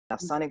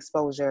sun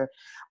exposure,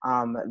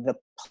 the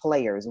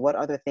players, what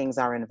other things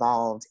are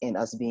involved in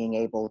us being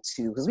able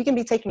to, because we can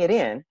be taking it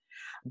in,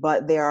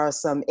 but there are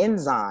some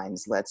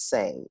enzymes, let's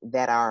say,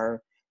 that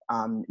are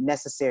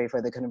necessary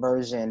for the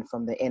conversion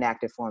from the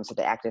inactive form to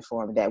the active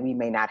form that we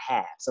may not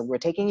have. So we're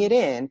taking it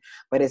in,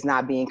 but it's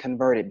not being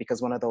converted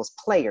because one of those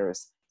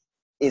players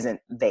isn't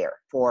there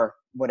for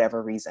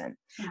whatever reason.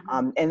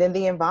 And then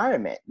the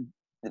environment.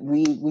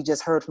 We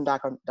just heard from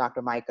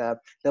Dr. Micah,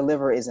 the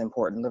liver is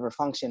important, liver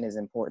function is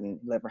important,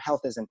 liver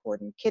health is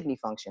important, kidney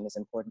function is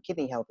important,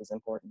 kidney health is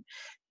important.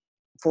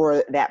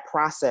 For that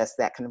process,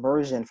 that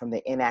conversion from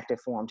the inactive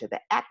form to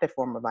the active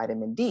form of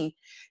vitamin D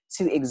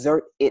to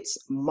exert its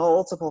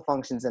multiple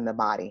functions in the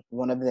body,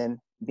 one of them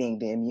being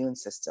the immune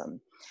system.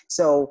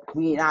 So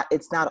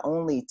it's not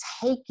only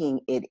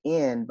taking it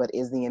in, but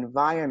is the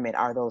environment,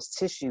 are those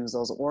tissues,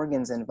 those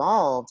organs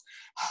involved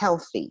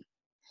healthy?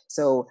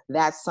 So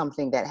that's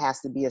something that has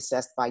to be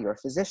assessed by your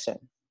physician.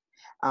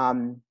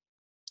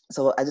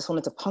 So I just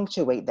wanted to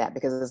punctuate that,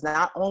 because it's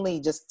not only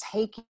just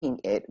taking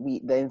it,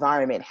 the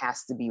environment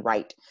has to be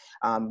right.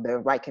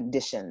 The right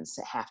conditions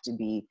have to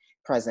be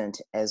present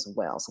as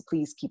well. So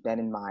please keep that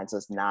in mind. So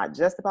it's not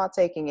just about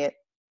taking it.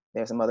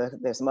 There's some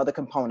other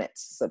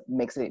components that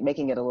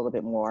making it a little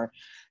bit more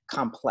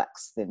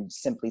complex than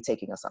simply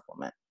taking a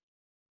supplement.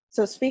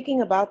 So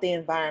speaking about the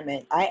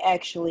environment, I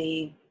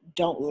actually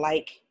don't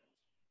like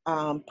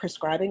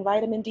prescribing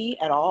vitamin D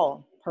at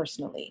all,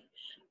 personally.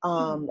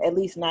 At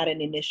least not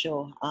an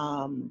initial,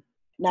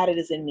 not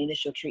as an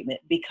initial treatment,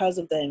 because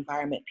of the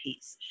environment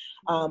piece.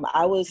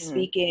 I was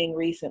speaking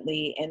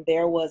recently, and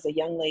there was a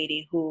young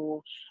lady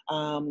who,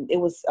 it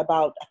was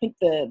about, I think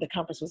the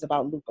conference was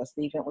about lupus,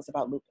 the event was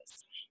about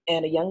lupus.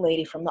 And a young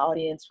lady from the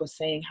audience was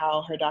saying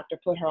how her doctor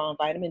put her on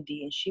vitamin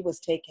D, and she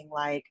was taking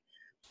like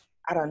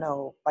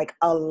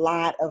a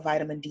lot of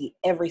vitamin D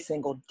every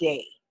single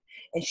day.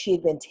 And she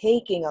had been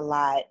taking a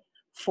lot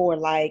for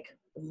like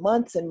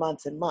months and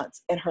months and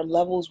months, and her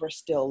levels were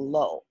still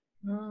low.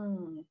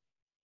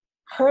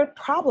 Her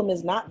problem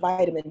is not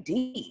vitamin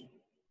D.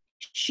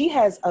 She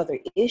has other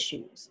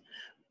issues.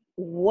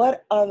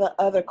 What are the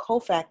other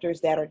cofactors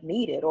that are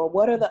needed, or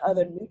what are the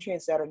other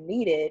nutrients that are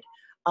needed,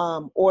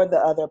 or the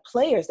other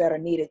players that are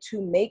needed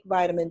to make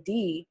vitamin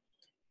D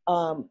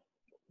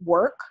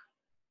work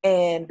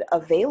and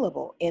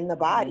available in the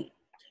body?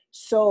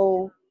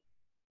 So,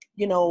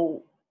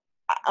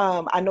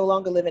 I no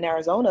longer live in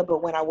Arizona,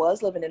 but when I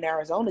was living in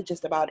Arizona,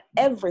 just about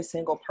every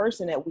single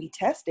person that we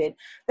tested,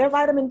 their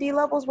vitamin D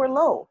levels were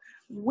low.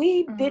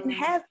 We didn't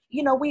have,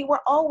 we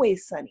were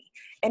always sunny,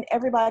 and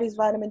everybody's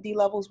vitamin D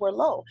levels were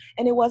low.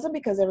 And it wasn't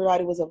because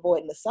everybody was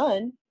avoiding the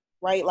sun,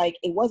 right? Like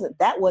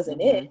that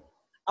wasn't it.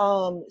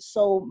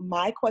 So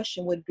my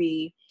question would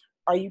be,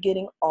 are you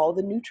getting all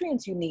the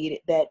nutrients you need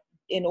that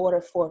in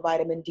order for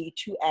vitamin D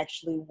to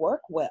actually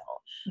work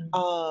well?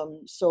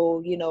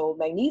 So,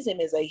 magnesium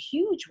is a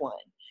huge one.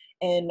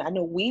 And I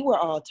know we were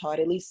all taught,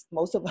 at least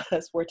most of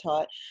us were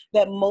taught,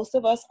 that most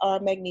of us are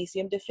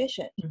magnesium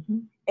deficient.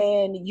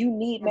 And you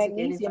need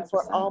magnesium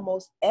for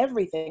almost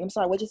everything. I'm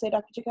sorry, what'd you say,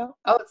 Dr. Chico?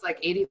 Oh, it's like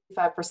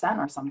 85%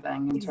 or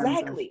something in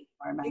terms of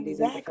our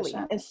magnesium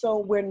deficient. And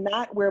so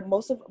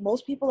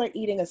most people are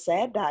eating a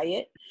SAD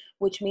diet,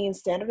 which means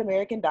standard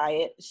American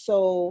diet.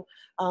 So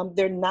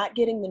they're not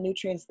getting the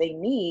nutrients they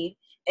need.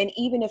 And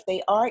even if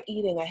they are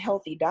eating a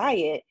healthy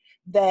diet,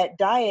 that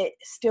diet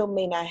still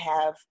may not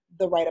have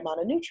the right amount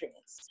of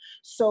nutrients.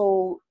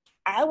 So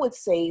I would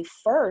say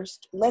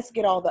first, let's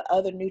get all the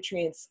other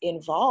nutrients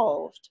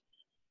involved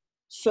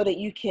so that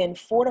you can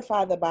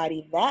fortify the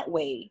body that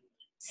way.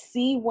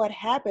 See what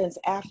happens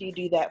after you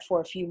do that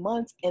for a few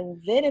months.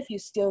 And then if you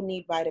still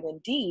need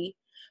vitamin D,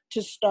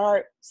 to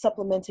start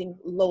supplementing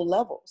low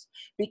levels,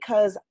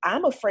 because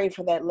I'm afraid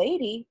for that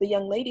lady, the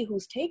young lady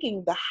who's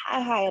taking the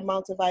high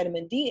amounts of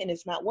vitamin D and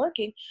it's not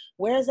working.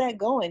 Where is that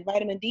going?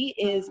 Vitamin D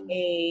is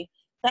a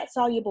fat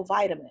soluble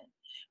vitamin,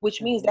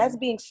 which means that's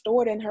being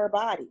stored in her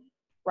body,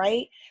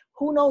 right?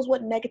 Who knows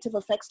what negative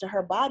effects to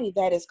her body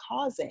that is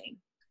causing,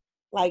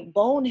 like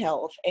bone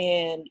health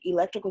and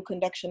electrical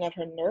conduction of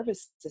her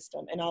nervous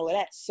system and all of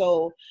that.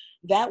 So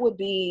that would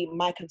be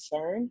my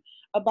concern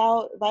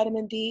about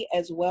vitamin D,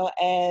 as well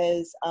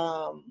as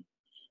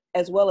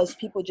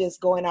people just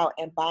going out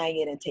and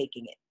buying it and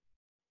taking it.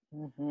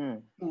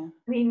 I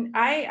mean,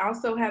 I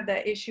also have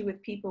that issue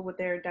with people with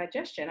their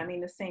digestion. I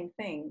mean, the same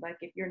thing. Like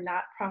if you're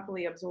not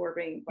properly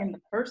absorbing in the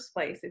first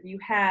place, if you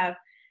have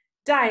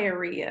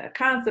diarrhea,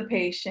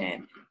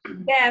 constipation,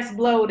 gas,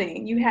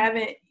 bloating, you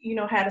haven't,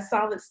 had a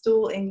solid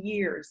stool in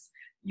years,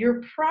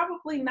 you're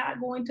probably not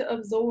going to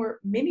absorb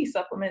many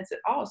supplements at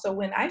all. So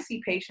when I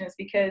see patients,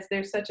 because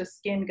there's such a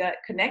skin-gut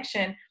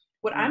connection,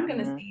 what I'm going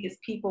to see is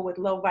people with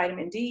low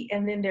vitamin D,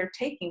 and then they're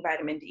taking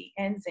vitamin D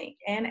and zinc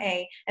and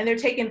A, and they're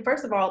taking,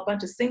 first of all, a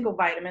bunch of single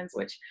vitamins,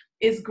 which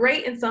is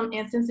great in some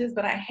instances,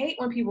 but I hate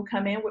when people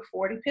come in with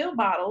 40 pill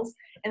bottles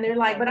and they're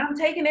like, but I'm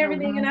taking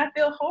everything and I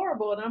feel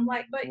horrible. And I'm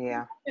like, but you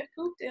haven't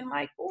pooped in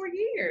like 4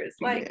 years.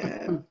 Like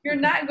you're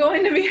not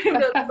going to be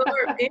able to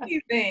absorb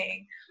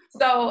anything.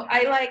 So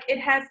I like, it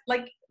has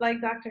like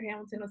Dr.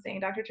 Hamilton was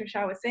saying, Dr.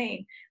 Tursha was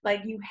saying,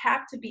 like you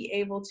have to be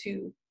able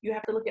to, you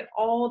have to look at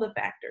all the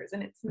factors,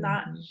 and it's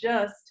not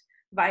just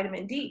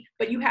vitamin D,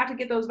 but you have to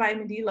get those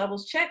vitamin D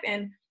levels checked.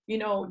 And you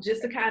know,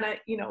 just to kind of,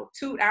 you know,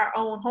 toot our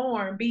own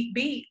horn,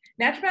 beat.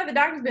 Naturopathic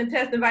doctor's been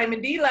testing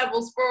vitamin D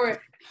levels for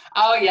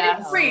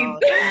yes. When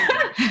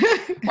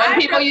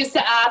people used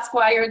to ask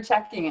why you're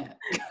checking it.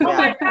 Oh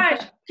my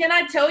gosh. Can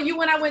I tell you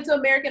when I went to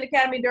American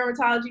Academy of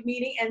Dermatology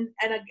meeting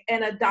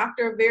and a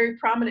doctor, a very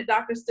prominent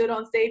doctor, stood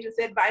on stage and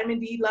said vitamin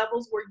D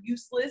levels were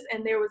useless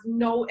and there was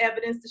no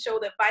evidence to show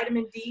that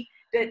vitamin D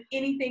did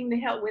anything to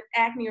help with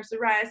acne or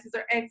psoriasis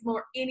or eczema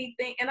or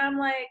anything. And I'm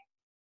like,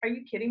 are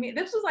you kidding me?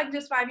 This was like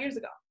just 5 years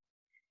ago.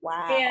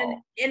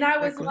 Wow. And I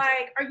was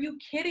like, are you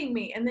kidding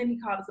me? And then he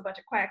called us a bunch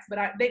of quacks, but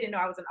they didn't know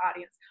I was an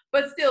audience.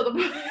 But still,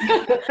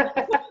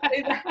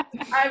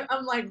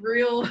 I'm like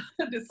real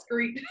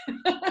discreet.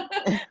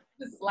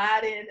 Just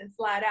slide in and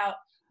slide out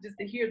just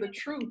to hear the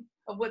truth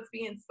of what's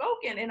being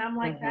spoken. And I'm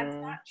like, that's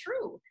not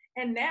true.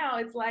 And now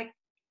it's like,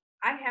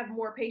 I have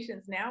more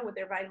patients now with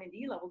their vitamin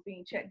D levels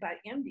being checked by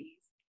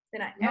MDs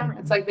than I ever.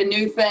 It's like the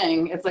new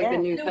thing. It's like the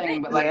new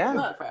thing, but like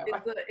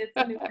it's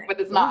a new thing. But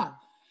it's not.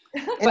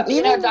 But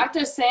you know,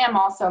 Dr. Sam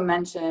also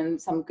mentioned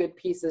some good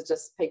pieces,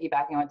 just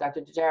piggybacking on what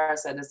Dr. DrTursha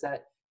said, is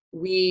that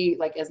we,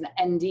 like as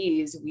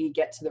NDs, we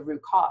get to the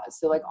root cause.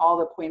 So like all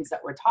the points that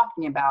we're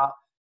talking about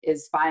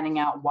is finding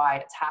out why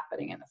it's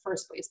happening in the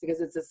first place, because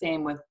it's the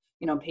same with,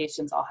 you know,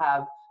 patients I'll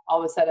have all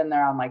of a sudden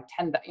they're on like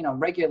 10, you know,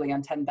 regularly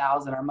on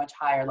 10,000 or much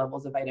higher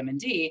levels of vitamin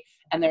D,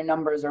 and their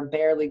numbers are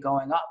barely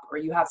going up. Or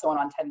you have someone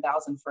on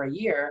 10,000 for a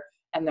year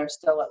and they're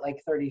still at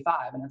like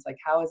 35. And it's like,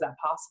 how is that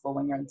possible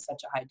when you're in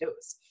such a high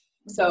dose?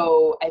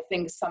 So I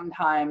think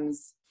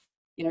sometimes,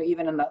 you know,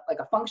 even in the, like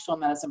a functional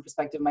medicine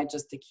perspective, might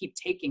just to keep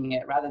taking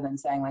it rather than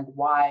saying like,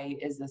 why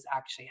is this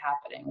actually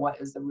happening? What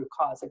is the root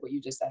cause? Like what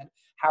you just said,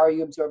 how are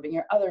you absorbing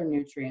your other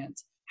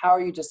nutrients? How are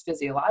you just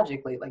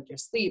physiologically, like your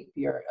sleep,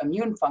 your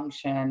immune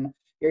function,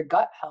 your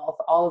gut health,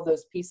 all of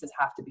those pieces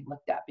have to be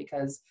looked at,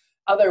 because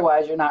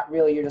otherwise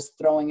you're just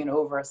throwing it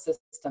over a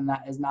system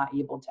that is not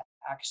able to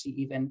actually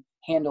even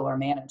handle or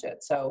manage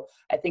it. So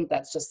I think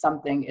that's just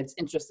something, it's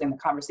interesting, the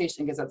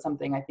conversation, because that's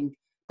something I think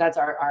that's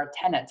our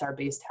tenets, our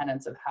base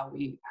tenets of how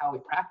we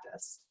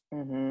practice.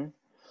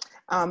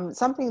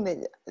 Something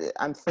that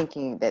I'm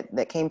thinking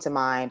that came to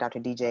mind, Dr.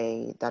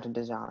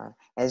 DrTursha,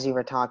 as you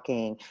were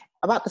talking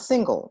about the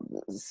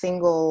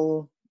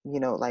single, you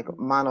know, like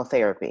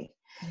monotherapy.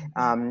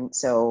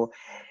 So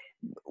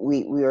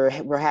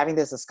we're having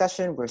this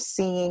discussion. We're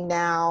seeing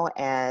now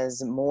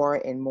as more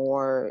and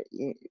more,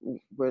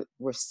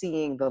 we're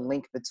seeing the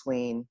link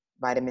between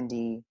vitamin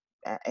D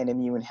and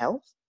immune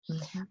health.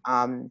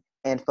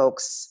 And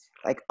folks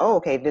like, oh,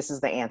 okay, this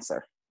is the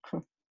answer.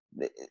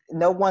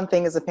 No one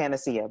thing is a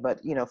panacea,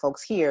 but you know,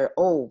 folks hear,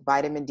 oh,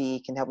 vitamin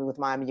D can help me with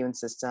my immune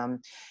system.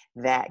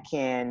 That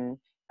can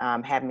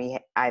have me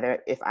either,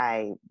 if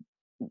I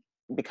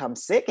become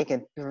sick, it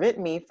can prevent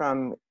me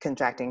from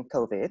contracting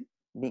COVID,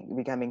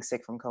 becoming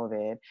sick from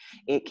COVID.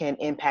 It can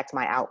impact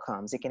my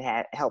outcomes. It can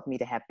help me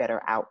to have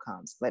better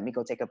outcomes. Let me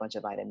go take a bunch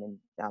of vitamin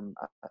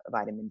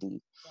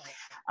D.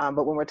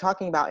 But when we're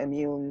talking about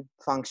immune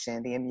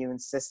function, the immune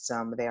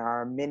system, there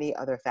are many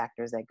other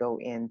factors that go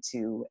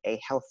into a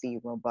healthy,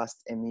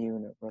 robust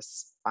immune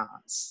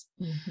response.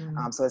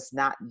 So it's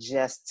not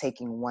just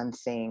taking one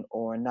thing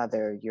or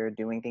another. You're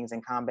doing things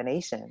in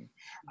combination.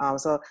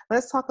 So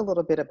let's talk a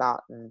little bit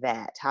about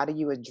that. How do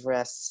you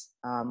address,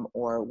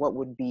 or what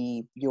would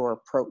be your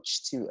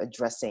approach to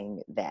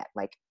addressing that?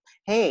 Like,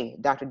 hey,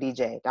 Dr.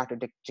 DJ, Dr.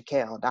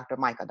 Jaquel, Dr.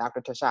 Micah,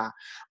 Dr. Tursha,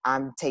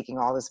 I'm taking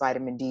all this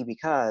vitamin D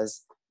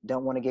because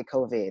don't want to get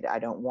COVID. I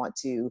don't want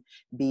to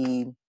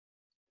be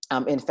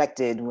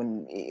infected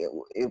when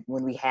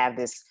we have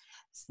this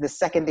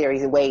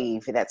secondary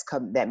wave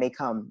that may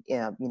come,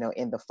 you know,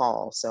 in the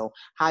fall. So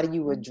how do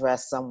you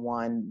address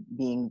someone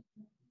being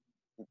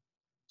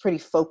pretty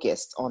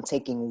focused on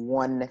taking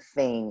one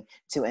thing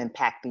to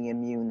impact the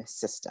immune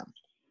system?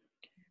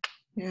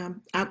 Yeah,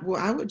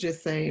 I would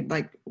just say,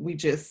 like we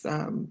just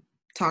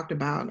talked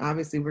about,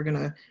 obviously we're going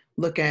to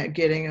look at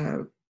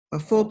getting a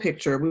full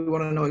picture. We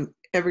want to know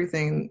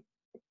everything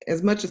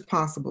as much as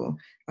possible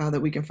that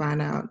we can find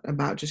out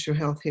about just your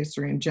health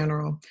history in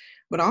general,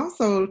 but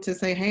also to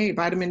say, hey,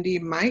 vitamin D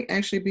might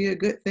actually be a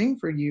good thing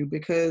for you,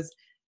 because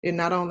it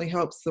not only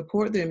helps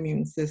support the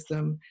immune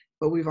system,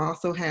 but we've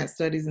also had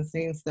studies and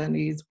seen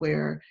studies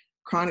where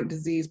chronic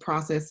disease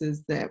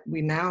processes that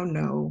we now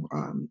know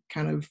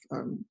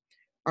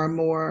are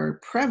more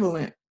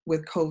prevalent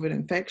with COVID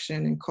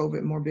infection and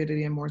COVID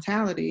morbidity and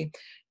mortality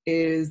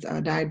is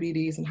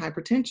diabetes and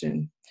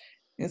hypertension.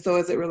 And so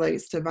as it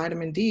relates to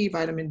vitamin D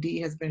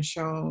has been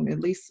shown, at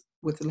least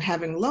with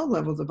having low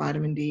levels of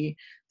vitamin D,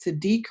 to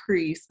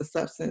decrease a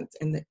substance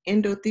in the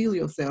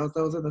endothelial cells.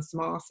 Those are the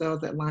small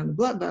cells that line the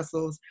blood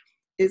vessels.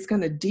 It's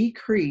going to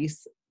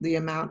decrease the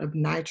amount of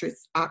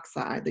nitrous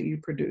oxide that you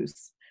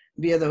produce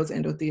via those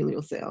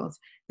endothelial cells.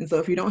 And so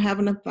if you don't have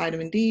enough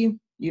vitamin D,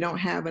 you don't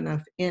have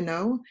enough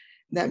NO,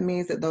 that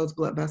means that those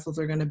blood vessels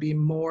are going to be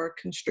more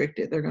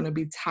constricted. They're going to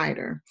be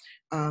tighter.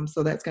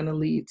 So that's going to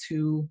lead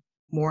to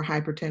more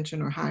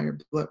hypertension or higher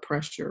blood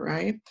pressure,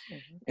 right?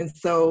 Mm-hmm. And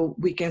so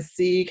we can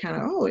see kind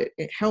of,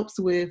 it helps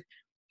with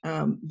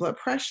blood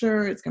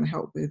pressure. It's going to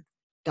help with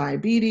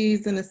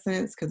diabetes in a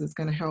sense, because it's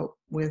going to help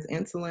with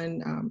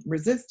insulin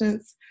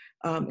resistance.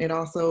 It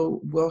also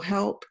will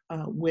help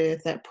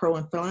with that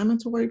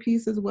pro-inflammatory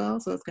piece as well.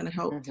 So it's going to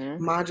help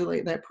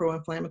modulate that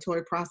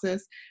pro-inflammatory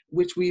process,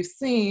 which we've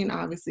seen.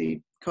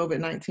 Obviously,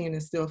 COVID-19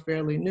 is still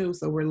fairly new,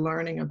 so we're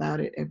learning about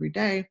it every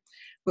day.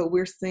 But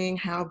we're seeing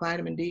how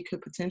vitamin D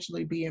could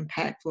potentially be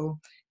impactful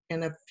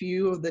in a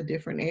few of the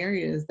different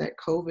areas that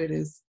COVID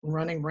is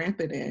running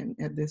rampant in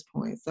at this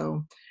point.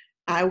 So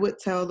I would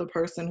tell the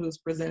person who's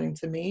presenting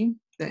to me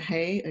that,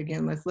 hey,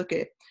 again, let's look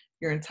at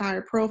your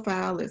entire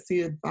profile. Let's see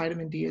if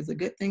vitamin D is a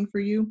good thing for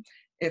you.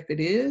 If it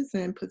is,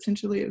 then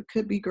potentially it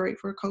could be great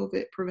for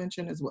COVID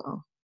prevention as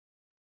well.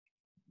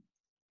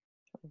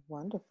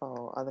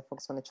 Wonderful. Other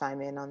folks want to chime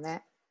in on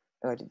that?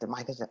 Or did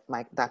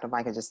Dr.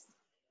 Micah just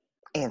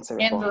answer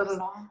it for us?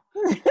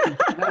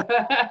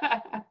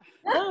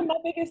 No, my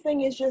biggest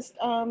thing is just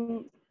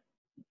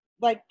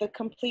like the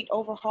complete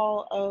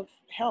overhaul of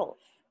health,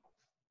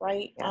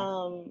 right?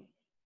 Yeah.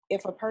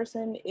 If a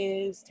person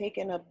is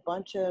taking a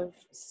bunch of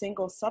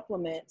single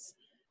supplements,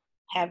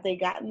 have they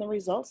gotten the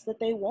results that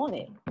they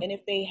wanted? And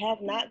if they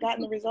have not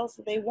gotten the results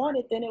that they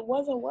wanted, then it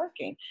wasn't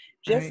working.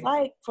 Just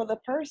like for the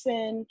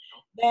person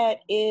that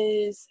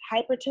is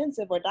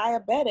hypertensive or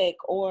diabetic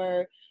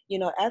or,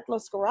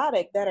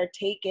 atherosclerotic that are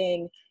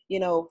taking,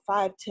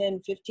 5,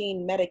 10,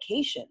 15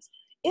 medications,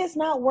 it's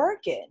not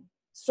working.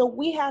 So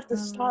we have to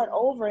start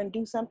over and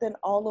do something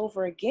all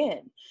over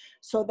again.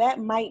 So that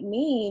might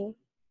mean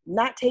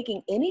not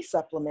taking any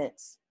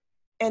supplements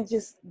and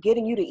just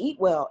getting you to eat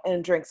well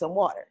and drink some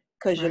water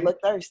because you look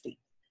thirsty.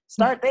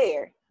 Start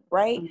there,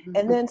 right?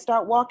 And then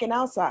start walking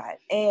outside.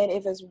 And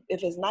if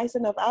it's nice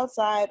enough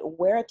outside,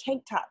 wear a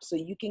tank top so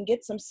you can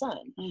get some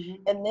sun.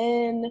 And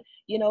then,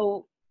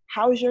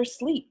 how's your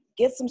sleep?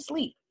 Get some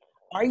sleep.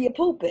 Are you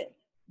pooping?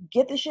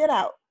 Get the shit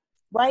out,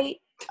 right?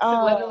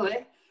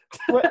 Literally.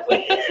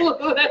 Literally.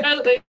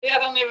 I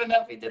don't even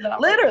know if he did that.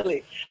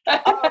 Literally.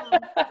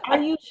 Are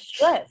you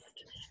stressed?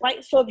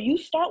 Right. So if you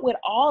start with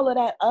all of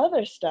that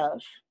other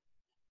stuff,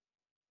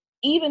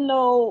 even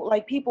though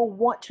like people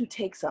want to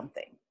take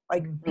something,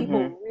 like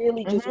people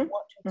really just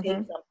want to take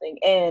something,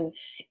 and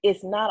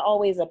it's not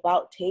always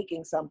about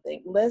taking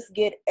something. Let's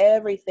get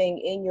everything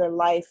in your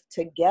life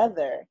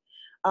together.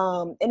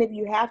 And if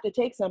you have to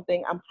take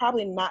something, I'm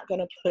probably not going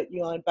to put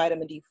you on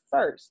vitamin D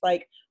first.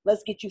 Like,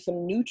 let's get you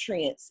some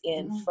nutrients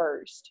in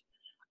first.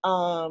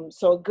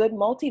 So a good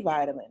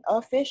multivitamin,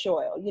 a fish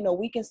oil,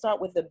 we can start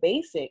with the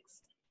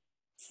basics,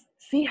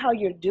 see how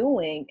you're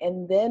doing,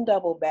 and then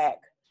double back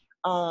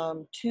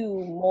to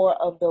more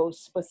of those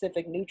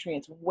specific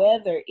nutrients,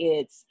 whether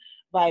it's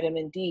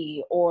vitamin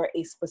D or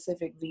a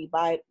specific B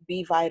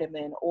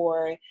vitamin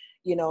or,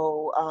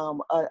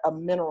 a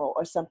mineral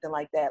or something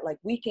like that. Like,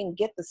 we can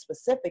get the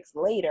specifics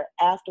later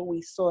after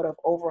we sort of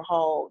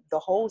overhaul the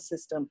whole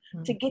system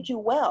to get you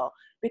well.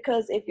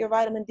 Because if your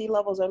vitamin D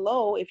levels are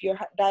low, if you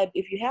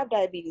have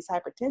diabetes,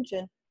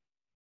 hypertension,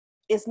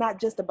 it's not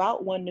just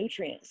about one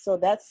nutrient. So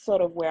that's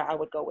sort of where I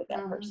would go with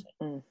that person.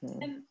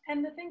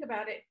 And the thing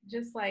about it,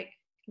 just like,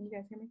 can you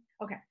guys hear me?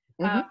 Okay.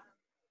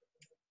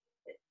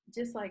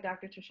 Just like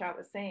Dr. Tursha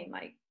was saying,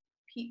 like,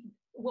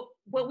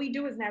 what we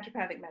do is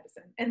naturopathic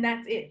medicine, and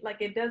that's it. Like,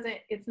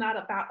 it's not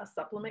about a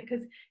supplement,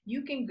 because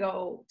you can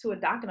go to a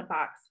Doc in a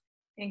Box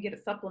and get a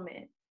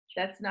supplement.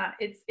 That's not,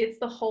 it's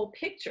the whole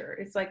picture.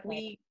 It's like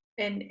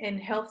and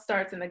health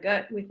starts in the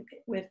gut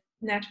with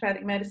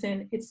naturopathic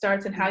medicine. It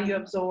starts in how you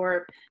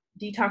absorb,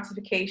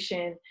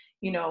 detoxification,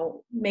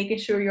 making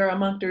sure your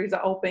emunctories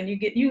are open. You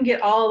can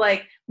get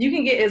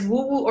as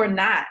woo-woo or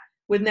not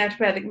with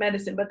naturopathic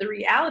medicine. But the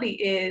reality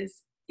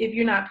is, if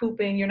you're not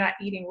pooping, you're not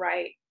eating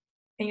right,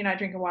 and you're not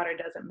drinking water,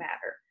 it doesn't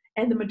matter.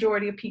 And the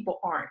majority of people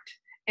aren't.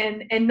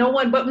 And no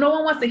one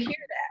wants to hear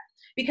that,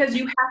 because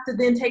you have to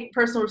then take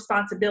personal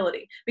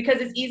responsibility,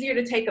 because it's easier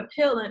to take a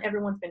pill and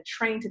everyone's been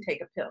trained to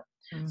take a pill.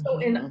 So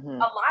in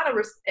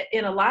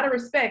a lot of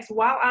respects,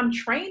 while I'm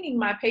training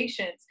my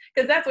patients,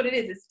 because that's what it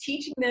is, it's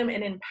teaching them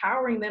and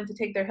empowering them to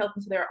take their health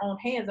into their own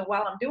hands. And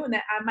while I'm doing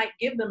that, I might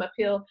give them a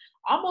pill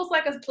almost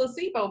like a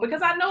placebo,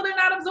 because I know they're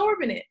not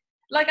absorbing it.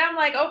 Like, I'm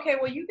like, okay,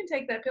 well, you can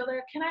take that pill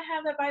there. Can I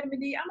have that vitamin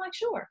D? I'm like,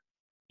 sure.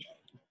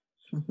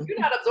 You're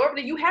not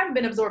absorbing it. You haven't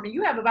been absorbing it.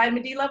 You have a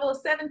vitamin D level of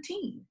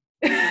 17.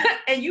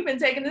 And you've been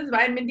taking this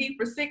vitamin D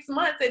for 6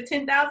 months at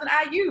 10,000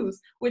 IUs,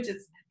 which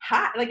is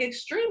high, like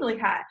extremely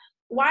high.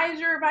 Why is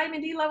your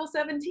vitamin D level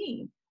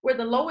 17? Where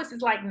the lowest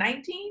is like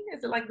 19?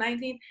 Is it like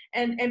 19?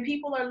 And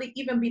people are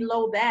even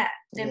below that,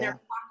 and they're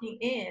clocking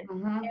in.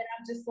 And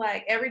I'm just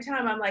like, every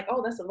time I'm like,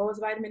 oh, that's the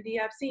lowest vitamin D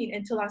I've seen,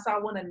 until I saw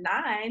one of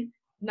 9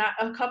 not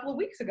a couple of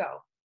weeks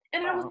ago.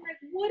 And I was like,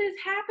 what is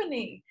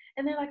happening?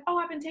 And they're like, oh,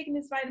 I've been taking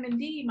this vitamin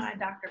D my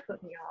doctor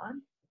put me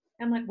on.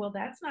 I'm like, well,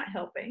 that's not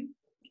helping.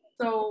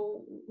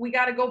 So we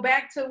got to go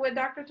back to what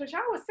Dr. TrTursha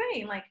was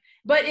saying, like,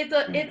 but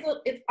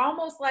it's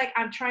almost like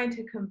I'm trying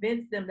to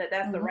convince them that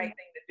that's the right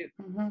thing to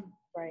do.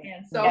 Right.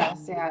 And so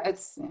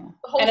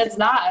and it's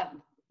not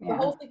the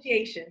whole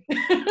situation.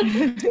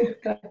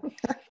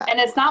 And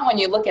it's not, when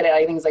you look at it,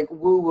 I think it's like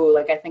woo woo.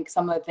 Like, I think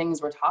some of the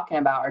things we're talking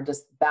about are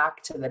just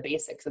back to the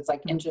basics. It's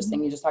like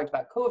interesting. You just talked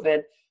about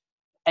COVID,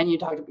 and you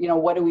talked,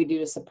 what do we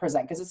do to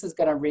present? Because this is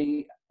going to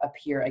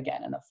reappear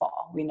again in the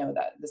fall. We know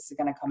that this is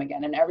going to come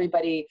again, and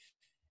everybody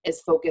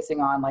is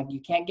focusing on, like, you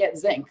can't get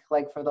zinc,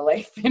 like, for the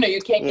life,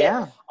 you can't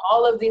get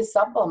all of these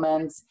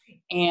supplements,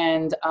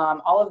 and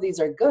all of these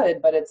are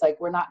good, but it's like,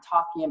 we're not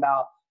talking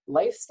about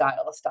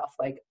lifestyle stuff.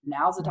 Like,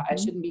 now's the time. I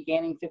shouldn't be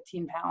gaining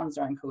 15 pounds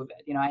during COVID.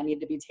 I need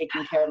to be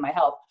taking care of my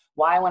health.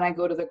 Why, when I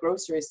go to the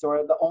grocery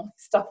store, the only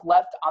stuff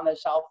left on the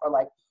shelf are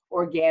like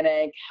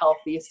organic,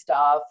 healthy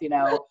stuff,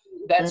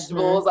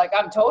 vegetables, like,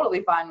 I'm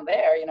totally fine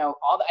there.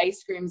 All the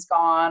ice cream's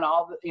gone,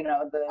 all the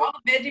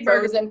veggie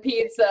frozen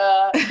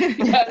pizza,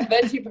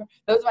 veggie,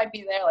 those might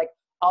be there, like,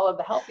 all of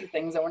the healthy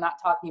things. And we're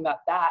not talking about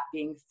that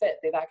being fit.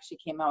 They've actually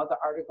came out with an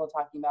article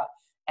talking about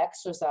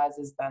exercise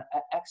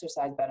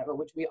benefit,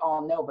 which we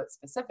all know, but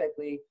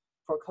specifically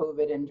for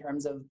COVID in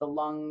terms of the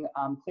lung,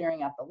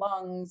 clearing out the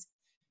lungs,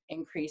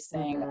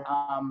 increasing,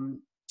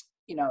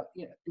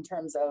 in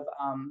terms of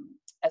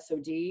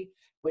SOD,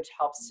 which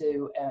helps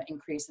to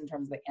increase in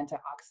terms of the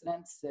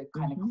antioxidants to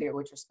kind of clear,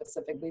 which are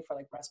specifically for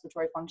like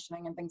respiratory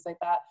functioning and things like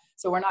that.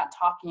 So we're not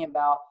talking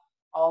about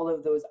all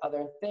of those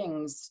other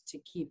things to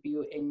keep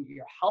you in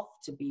your health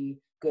to be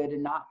good,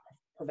 and not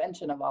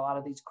prevention of a lot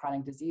of these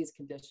chronic disease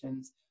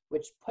conditions,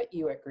 which put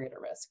you at greater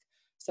risk.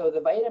 So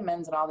the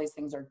vitamins and all these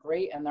things are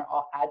great, and they're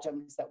all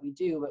adjuncts that we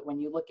do. But when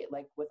you look at,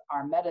 like, with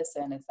our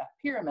medicine, it's that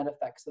pyramid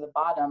effect. So the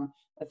bottom,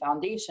 the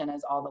foundation,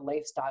 is all the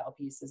lifestyle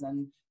pieces,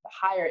 and the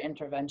higher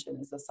intervention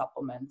is the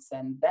supplements,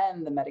 and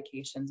then the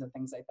medications and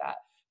things like that,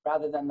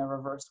 rather than the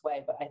reverse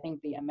way. But I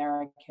think the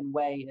American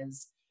way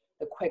is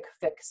the quick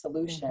fix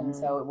solution.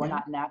 So we're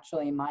not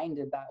naturally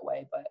minded that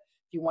way. But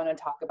if you want to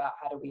talk about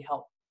how do we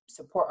help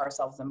support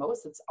ourselves the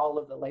most, it's all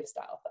of the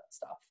lifestyle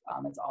stuff.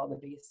 It's all the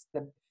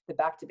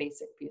back to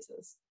basic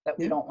pieces that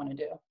we don't want to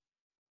do.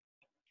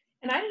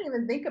 And I didn't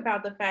even think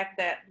about the fact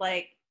that,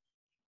 like,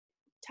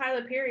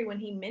 Tyler Perry, when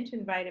he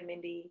mentioned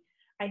vitamin D,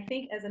 I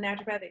think as a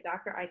naturopathic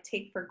doctor, I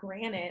take for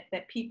granted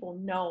that people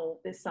know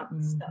this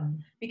something stuff,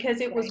 because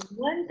it was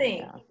one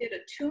thing. He did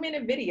a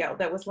 2-minute video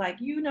that was like,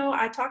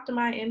 I talked to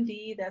my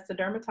MD, that's a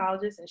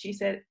dermatologist, and she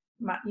said,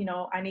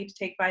 I need to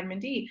take vitamin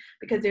D,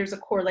 because there's a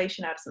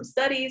correlation out of some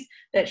studies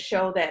that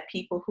show that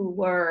people who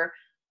were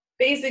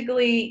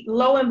basically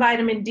low in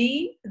vitamin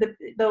D,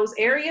 those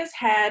areas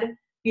had,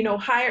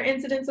 higher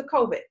incidence of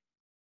COVID,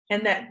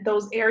 and that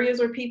those areas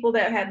were people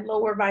that had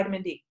lower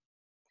vitamin D.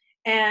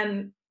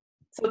 And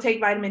so take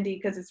vitamin D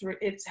because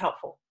it's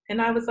helpful.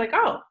 And I was like,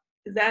 oh,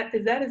 is that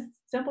as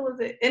simple as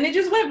it? And it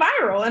just went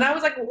viral. And I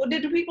was like, well,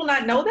 do people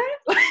not know that?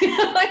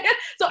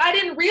 So I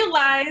didn't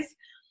realize,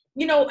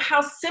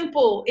 how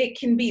simple it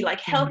can be. Like,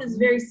 health is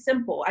very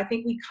simple. I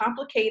think we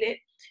complicate it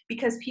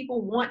because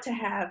people want to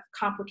have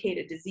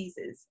complicated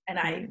diseases. And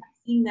I've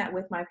seen that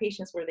with my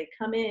patients, where they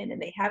come in and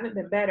they haven't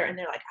been better. And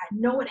they're like, I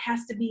know it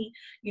has to be,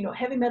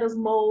 heavy metals,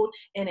 mold,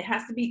 and it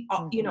has to be,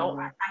 I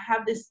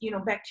have this,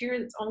 bacteria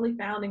that's only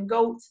found in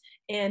goats.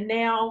 And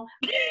now.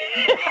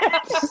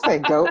 Say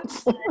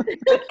goats.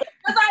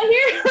 Because I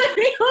hear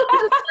they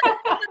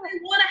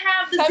want to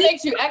have the that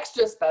makes you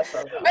extra special.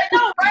 I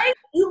know, right?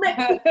 You make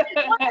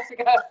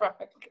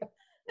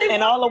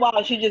and all the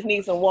while, she just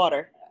needs some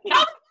water.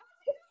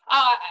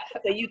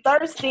 So you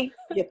thirsty?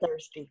 You're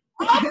thirsty.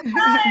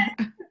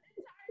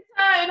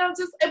 And I'm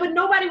just, but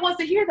nobody wants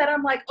to hear that.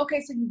 I'm like,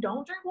 okay, so you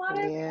don't drink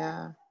water?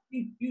 Yeah.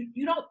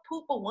 You don't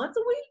poop but once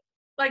a week?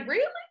 Like,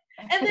 really?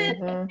 And then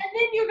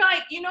you're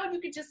like, you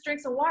could just drink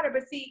some water.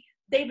 But see,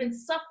 they've been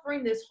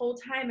suffering this whole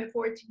time, and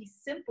for it to be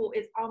simple,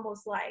 it's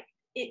almost like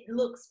it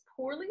looks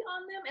poorly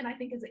on them. And I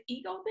think it's an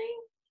ego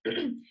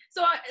thing.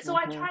 So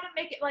I try to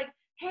make it like,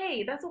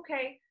 hey, that's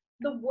okay.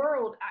 The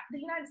world, the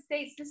United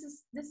States, this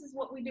is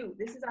what we do.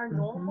 This is our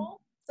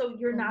normal. So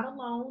you're not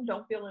alone.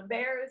 Don't feel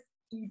embarrassed.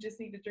 You just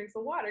need to drink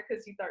some water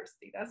because you're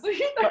thirsty. That's what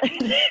you're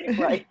thirsty.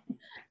 Right.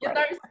 You're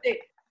thirsty.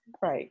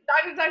 Right.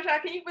 Dr.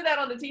 TrTursha, can you put that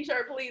on the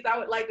t-shirt, please? I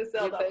would like to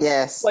sell those.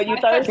 Yes. Well, you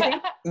thirsty?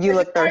 You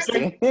look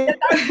thirsty. You're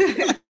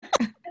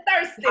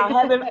thirsty.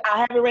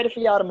 I have it ready for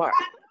y'all tomorrow.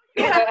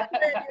 You're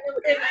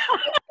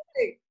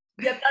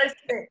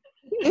thirsty.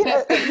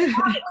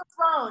 What's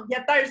wrong?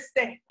 You're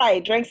thirsty.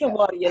 Hey, drink some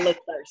water. You look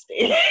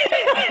thirsty.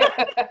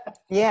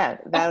 Yeah,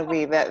 that would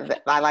be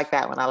that. I like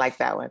that one.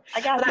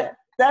 I got that.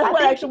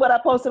 That's what I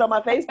posted on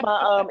my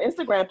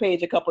Instagram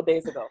page a couple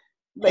days ago.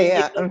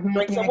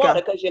 Drink some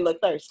water because you look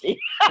thirsty.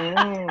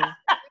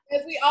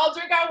 Because we all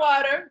drink our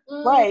water.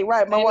 Right.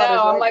 My water.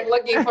 I'm like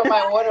looking for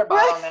my water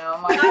bottle now.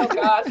 I'm like, oh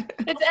gosh,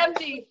 it's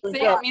empty.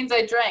 See, it means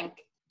I drank.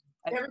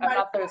 Everybody, I'm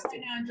not thirsty.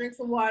 right now and drink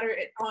some water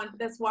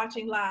that's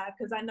watching live,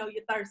 because I know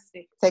you're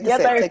thirsty. You're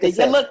thirsty.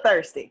 You look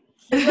thirsty.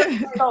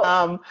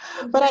 But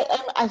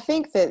I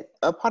think that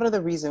a part of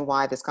the reason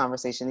why this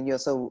conversation,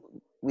 so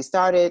we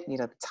started,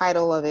 the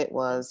title of it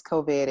was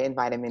COVID and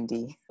vitamin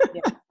D.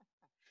 Yeah.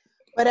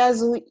 But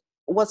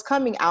what's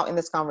coming out in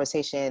this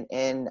conversation,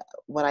 and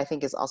what I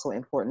think is also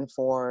important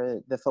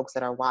for the folks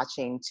that are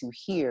watching to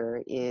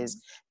hear,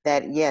 is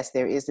that yes,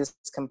 there is this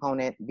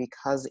component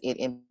because it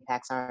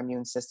impacts our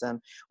immune system.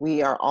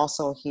 We are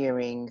also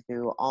hearing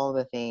through all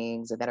the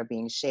things that are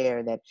being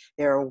shared that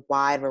there are a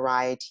wide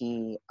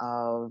variety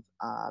of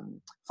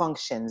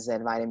functions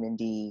that vitamin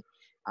D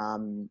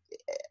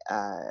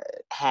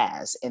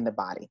has in the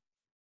body.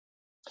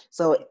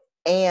 So,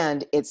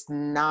 and it's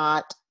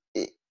not,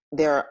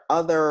 there are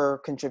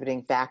other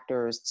contributing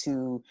factors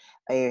to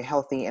a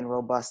healthy and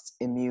robust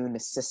immune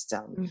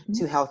system,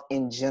 to health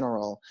in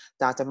general.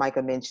 Dr.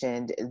 Micah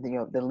mentioned,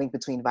 the link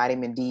between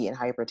vitamin D and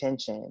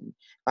hypertension,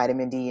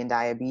 vitamin D and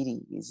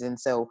diabetes. And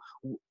so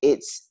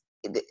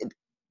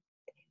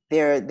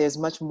there's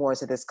much more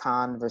to this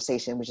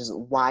conversation, which is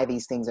why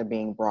these things are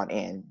being brought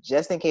in.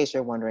 Just in case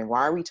you're wondering, why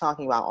are we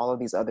talking about all of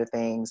these other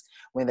things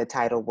when the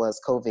title was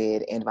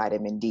COVID and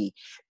vitamin D?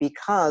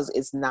 Because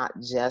it's not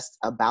just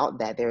about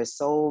that. There are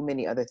so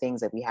many other things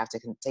that we have to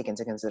take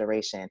into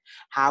consideration.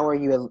 How are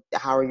you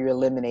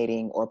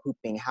eliminating or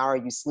pooping? How are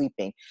you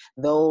sleeping?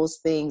 Those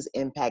things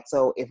impact.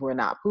 So if we're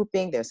not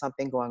pooping, there's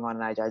something going on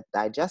in our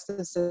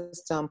digestive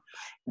system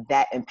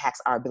that impacts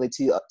our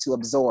ability to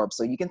absorb.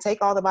 So you can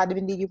take all the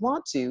vitamin D you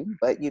want to,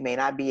 but you may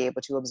not be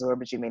able to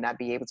absorb it. You may not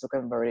be able to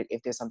convert it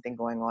if there's something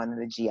going on in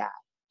the GI.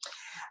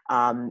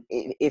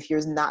 If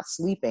you're not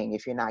sleeping,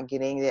 if you're not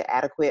getting the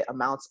adequate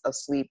amounts of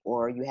sleep,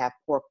 or you have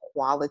poor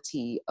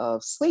quality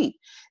of sleep,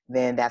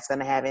 then that's going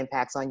to have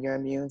impacts on your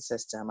immune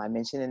system. I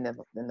mentioned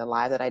in the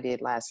live that I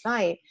did last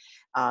night,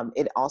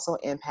 it also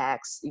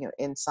impacts,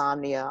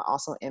 insomnia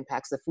also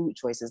impacts the food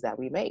choices that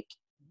we make,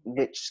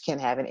 which can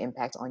have an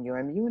impact on your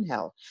immune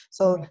health.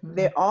 So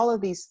all of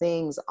these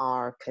things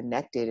are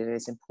connected, and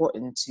it's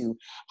important to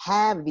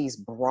have these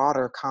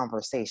broader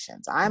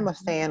conversations. I'm a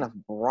fan of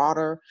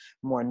broader,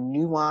 more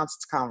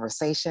nuanced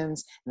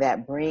conversations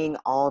that bring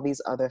all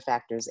these other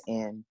factors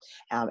in.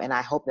 And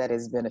I hope that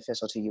is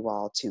beneficial to you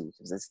all too,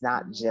 because it's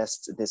not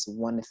just this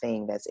one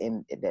thing that's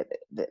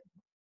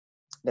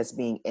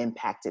being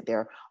impacted.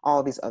 There are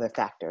all these other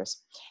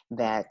factors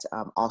that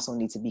also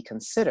need to be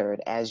considered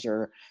as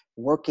you're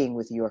working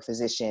with your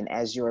physician,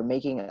 as you're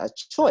making a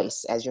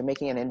choice, as you're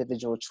making an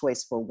individual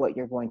choice for what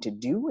you're going to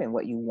do and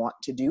what you want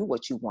to do,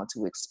 what you want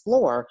to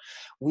explore.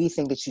 We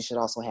think that you should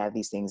also have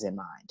these things in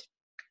mind.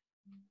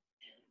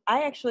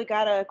 I actually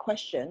got a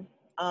question.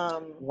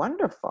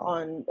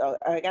 Wonderful.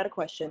 I got a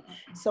question.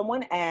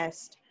 Someone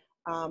asked,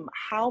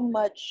 how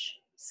much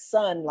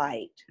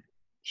sunlight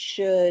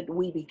should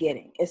we be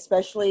getting,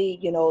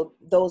 especially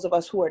those of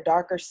us who are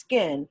darker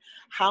skinned?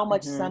 How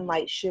much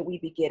sunlight should we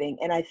be getting?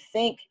 And I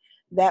think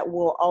that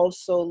will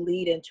also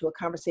lead into a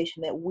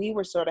conversation that we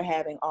were sort of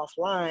having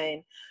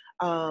offline,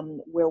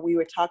 where we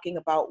were talking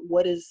about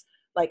what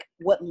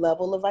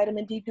level of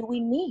vitamin D do we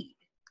need,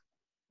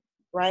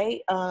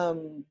 right?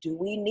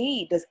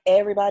 Does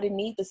everybody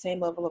need the same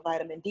level of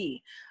vitamin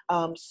D?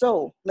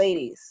 So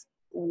ladies,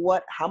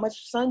 how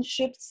much sunshine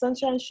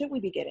should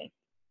we be getting?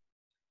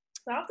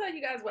 So I'll tell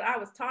you guys what I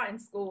was taught in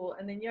school,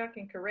 and then y'all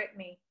can correct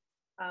me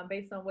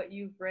based on what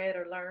you've read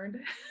or learned.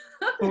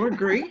 Or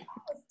agree.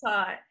 I was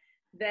taught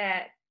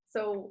that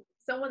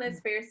someone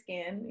that's fair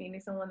skinned, meaning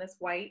someone that's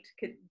white,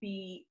 could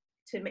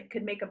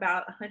make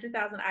about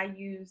 100,000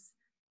 IUs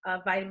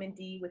of vitamin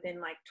D within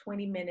like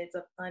 20 minutes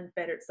of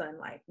unfettered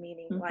sunlight,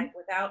 meaning like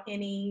without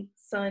any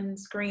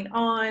sunscreen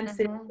on,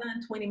 sitting in the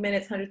sun, 20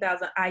 minutes,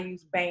 100,000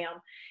 IUs, bam.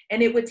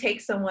 And it would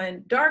take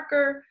someone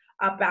darker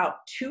about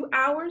 2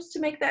 hours to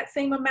make that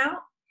same amount.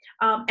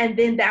 And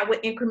then that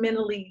would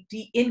incrementally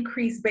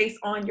increase based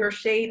on your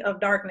shade of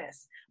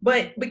darkness.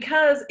 But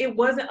because it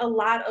wasn't a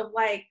lot of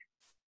like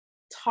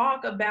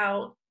talk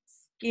about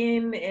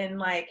skin and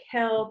like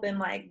health and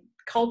like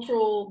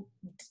cultural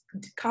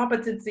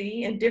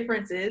competency and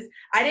differences,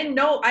 I didn't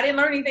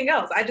learn anything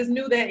else. I just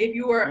knew that if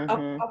you were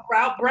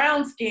a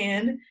brown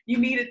skin, you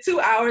needed 2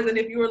 hours. And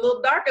if you were a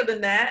little darker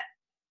than that,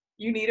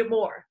 you needed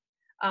more.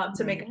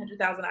 To make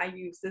 100,000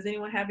 IUs. Does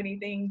anyone have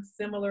anything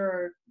similar?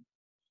 Or?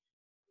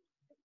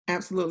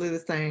 Absolutely the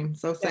same.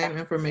 So same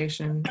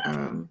information,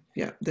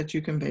 that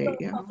you conveyed.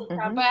 Yeah. But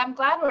I'm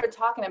glad we're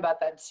talking about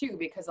that too,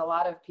 because a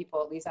lot of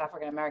people, at least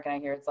African American, I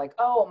hear it's like,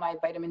 oh, my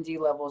vitamin D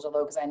levels are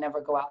low because I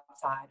never go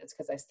outside. It's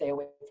because I stay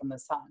away from the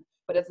sun.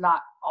 But it's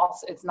not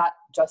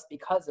just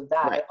because of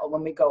that. Right.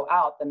 When we go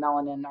out, the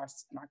melanin in our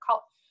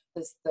color,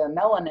 the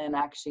melanin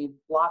actually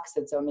blocks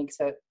it, so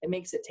it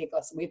makes it take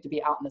us. We have to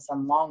be out in the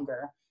sun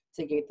longer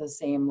to get the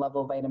same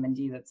level of vitamin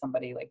D that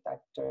somebody like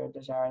Dr.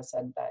 DrTursha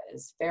said that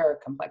is fair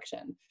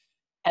complexion.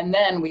 And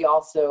then we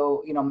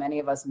also, many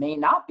of us may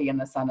not be in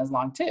the sun as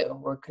long too.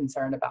 We're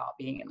concerned about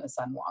being in the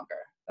sun longer.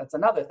 That's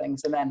another thing.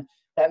 So then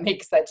that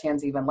makes that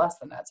chance even less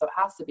than that. So it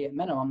has to be a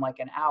minimum like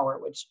an hour,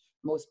 which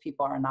most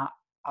people are not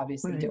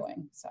obviously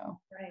doing. So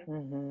right.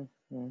 Mm-hmm.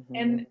 Mm-hmm.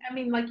 And I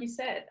mean, like you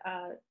said,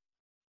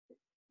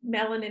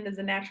 melanin is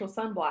a natural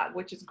sunblock,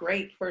 which is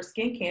great for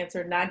skin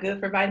cancer, not good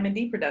for vitamin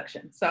D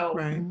production. So,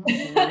 Right.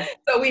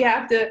 so we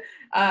have to,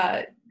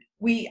 I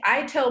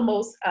tell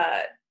most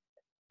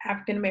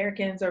African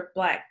Americans or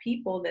Black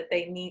people that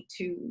they need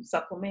to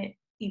supplement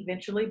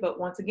eventually. But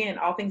once again,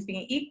 all things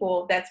being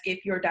equal, that's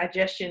if your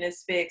digestion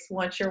is fixed.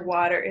 Once your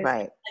water is,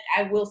 right.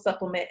 I will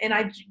supplement. And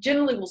I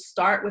generally will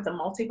start with a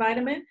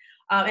multivitamin.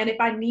 And if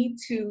I need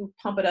to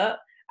pump it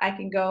up, I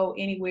can go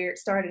anywhere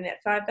starting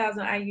at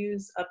 5,000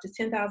 IUs up to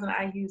 10,000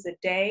 IUs a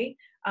day,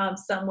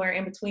 somewhere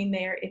in between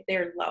there if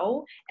they're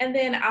low. And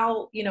then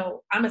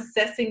I'm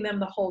assessing them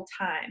the whole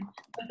time.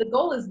 But the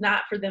goal is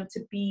not for them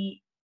to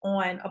be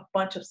on a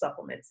bunch of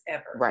supplements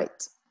ever. Right.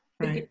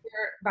 To get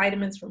their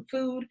vitamins from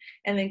food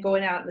and then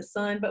going out in the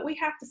sun, but we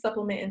have to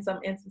supplement in some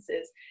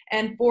instances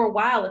and for a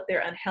while if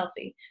they're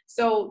unhealthy.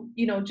 So,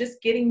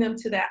 just getting them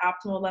to that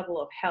optimal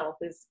level of health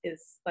is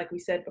like we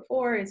said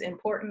before, is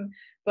important.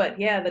 But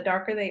yeah, the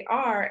darker they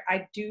are,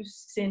 I do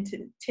tend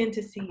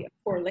to see a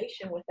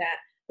correlation with that,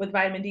 with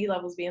vitamin D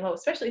levels being low,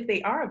 especially if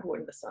they are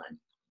avoiding the sun.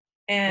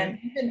 And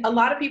a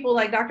lot of people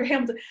like Dr.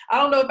 Hamilton, I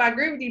don't know if I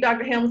agree with you,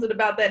 Dr. Hamilton,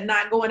 about that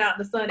not going out in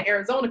the sun in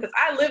Arizona, because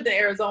I lived in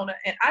Arizona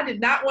and I did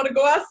not want to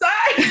go outside.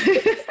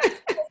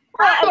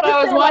 That's what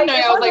I was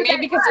wondering. I was like,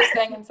 maybe because they're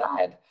staying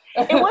inside.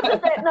 It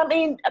wasn't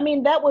that, I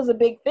mean, that was a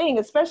big thing,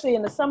 especially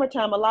in the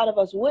summertime. A lot of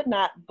us would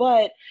not,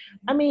 but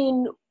I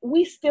mean,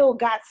 we still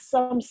got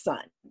some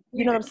sun,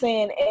 you know what I'm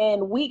saying?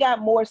 And we got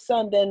more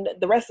sun than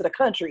the rest of the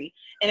country,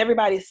 and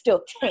everybody's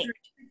still tanked.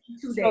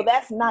 So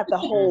that's not the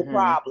whole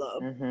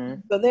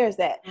problem. So there's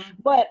that.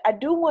 But I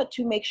do want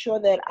to make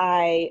sure that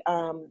I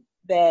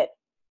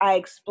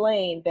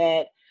explain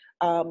that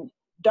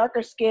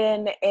darker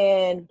skin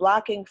and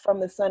blocking from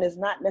the sun is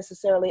not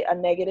necessarily a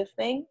negative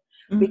thing,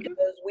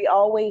 because we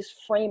always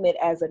frame it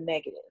as a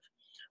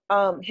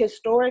negative.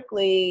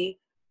 Historically,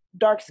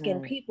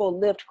 dark-skinned people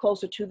lived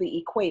closer to the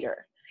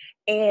equator.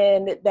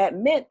 And that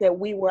meant that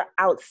we were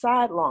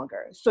outside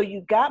longer. So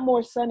you got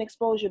more sun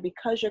exposure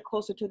because you're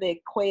closer to the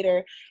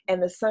equator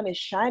and the sun is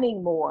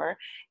shining more,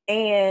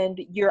 and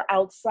you're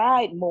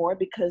outside more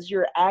because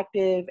you're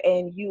active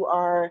and you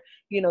are,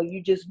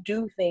 you just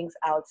do things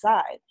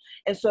outside.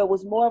 And so it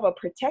was more of a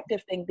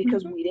protective thing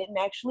because we didn't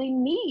actually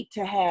need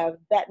to have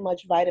that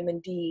much vitamin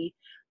D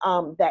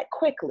that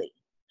quickly.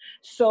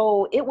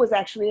 So it was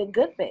actually a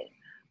good thing.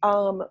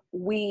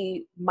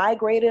 We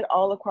migrated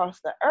all across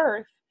the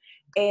earth,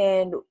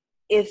 and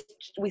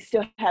we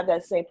still have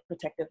that same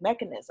protective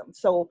mechanism.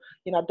 So,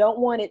 I don't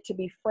want it to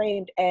be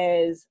framed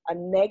as a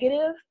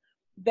negative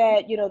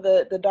that,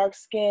 the dark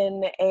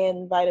skin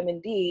and vitamin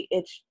D,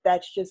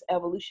 that's just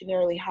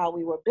evolutionarily how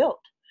we were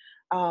built.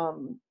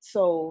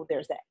 So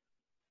there's that.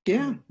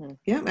 Yeah,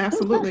 yeah,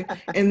 absolutely.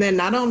 And then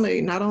not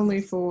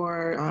only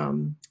for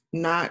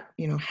not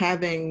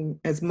having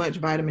as much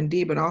vitamin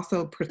D, but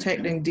also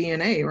protecting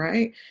DNA,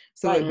 right?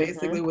 So it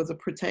basically was a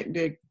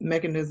protective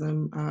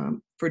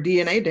mechanism for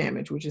DNA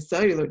damage, which is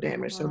cellular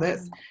damage. So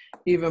that's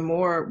even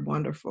more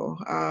wonderful.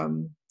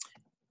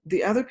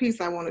 The other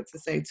piece I wanted to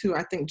say too,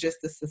 I think just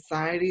the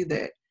society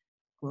that,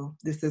 well,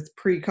 this is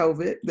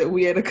pre-COVID, that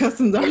we had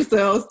accustomed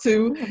ourselves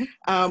to,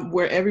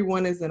 where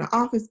everyone is in an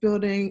office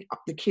building,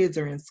 the kids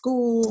are in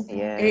school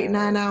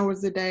 8-9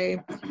 hours a day.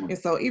 And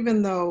so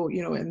even though,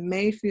 it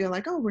may feel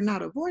like, oh, we're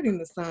not avoiding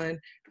the sun,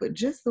 but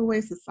just the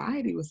way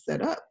society was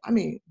set up, I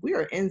mean, we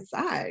are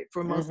inside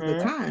for most of the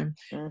time.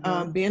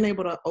 Being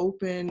able to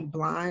open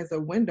blinds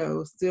or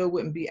windows still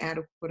wouldn't be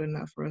adequate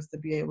enough for us to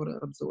be able to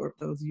absorb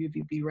those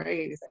UVB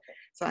rays.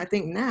 So I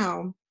think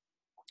now,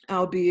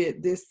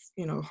 albeit this,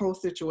 whole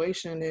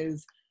situation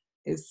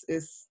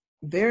is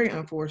very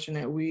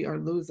unfortunate. We are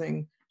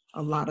losing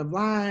a lot of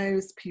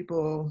lives.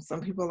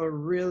 Some people are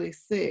really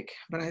sick,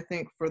 but I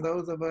think for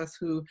those of us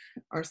who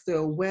are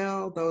still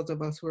well, those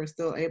of us who are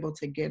still able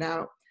to get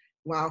out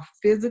while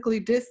physically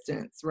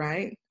distanced,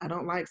 right? I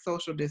don't like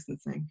social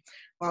distancing.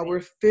 While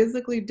we're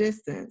physically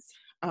distanced,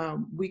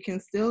 we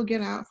can still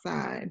get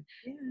outside.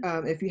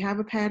 If you have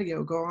a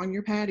patio, go on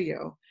your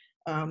patio.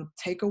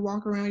 Take a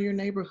walk around your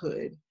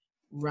neighborhood.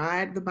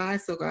 Ride the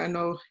bicycle. I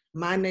know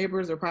my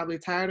neighbors are probably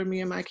tired of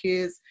me and my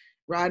kids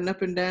riding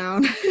up and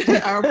down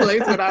our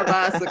place with our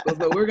bicycles,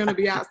 but we're going to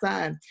be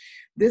outside.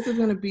 This is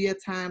going to be a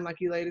time, like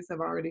you ladies have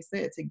already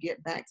said, to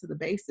get back to the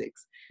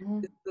basics.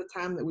 This is a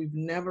time that we've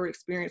never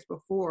experienced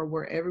before,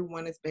 where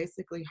everyone is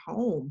basically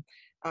home,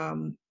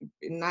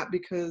 not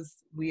because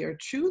we are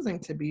choosing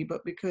to be,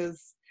 but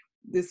because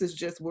this is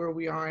just where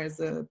we are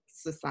as a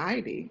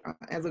society,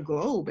 as a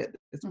globe at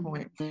this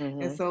point.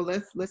 And so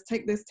let's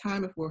take this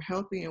time, if we're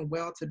healthy and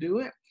well, to do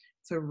it,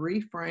 to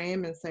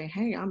reframe and say,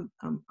 hey, I'm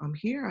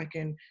here. I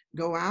can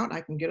go out. I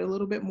can get a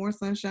little bit more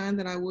sunshine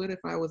than I would if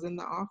I was in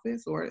the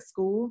office or at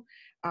school.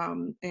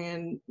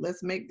 And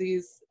let's make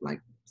these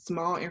like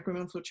small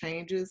incremental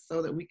changes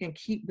so that we can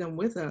keep them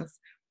with us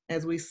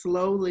as we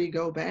slowly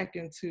go back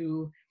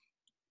into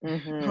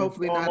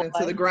hopefully not Normal into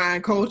life. the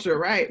grind culture,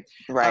 right?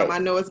 Right. I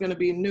know it's going to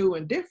be new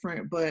and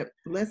different, but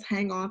let's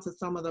hang on to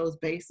some of those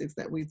basics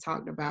that we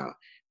talked about,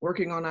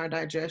 working on our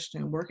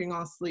digestion, working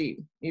on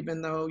sleep,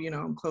 even though, you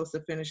know, I'm close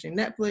to finishing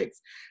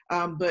Netflix.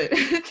 But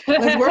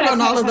let's work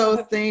on all of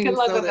those things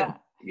so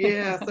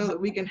that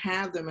we can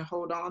have them and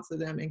hold on to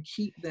them and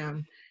keep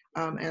them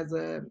as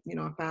a, you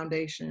know, a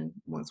foundation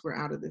once we're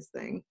out of this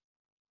thing.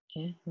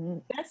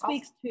 That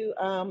speaks to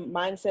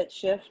mindset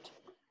shift.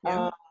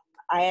 Yeah.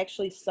 I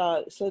actually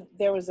saw, so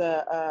there was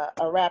a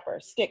rapper,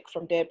 Stick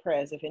from Dead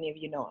Prez, if any of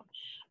you know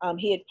him.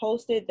 He had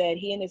posted that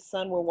he and his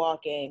son were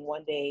walking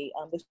one day,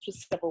 this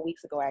was several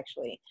weeks ago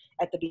actually,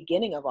 at the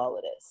beginning of all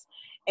of this.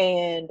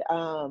 And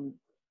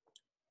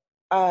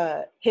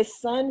his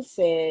son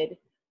said,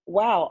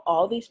 wow,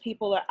 all these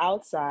people are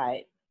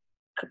outside,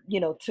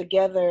 you know,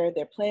 together,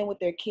 they're playing with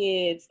their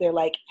kids, they're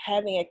like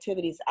having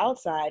activities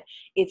outside.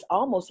 It's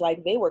almost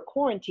like they were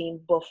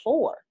quarantined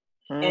before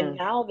and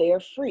now they're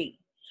free.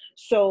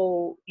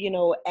 So, you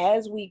know,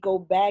 as we go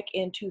back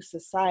into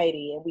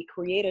society and we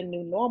create a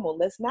new normal,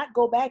 let's not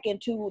go back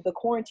into the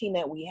quarantine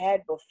that we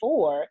had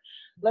before.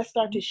 Let's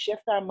start to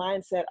shift our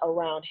mindset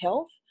around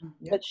health.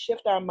 Let's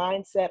shift our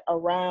mindset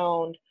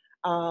around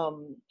how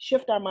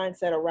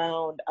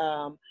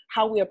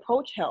we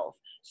approach health.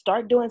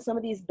 Start doing some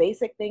of these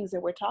basic things that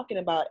we're talking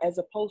about, as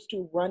opposed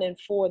to running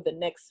for the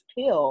next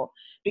pill,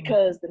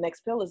 because the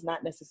next pill is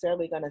not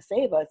necessarily going to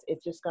save us.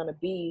 It's just going to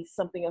be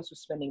something else we're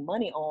spending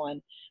money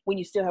on when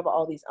you still have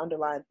all these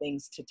underlying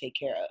things to take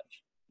care of.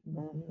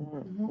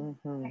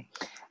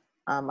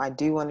 I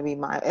do want to be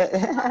my.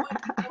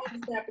 I want to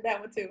snap for that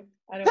one too.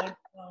 I don't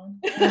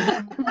want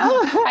to.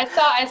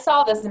 I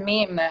saw this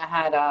meme that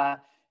had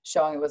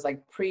showing it was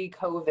like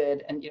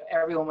pre-COVID, and you know,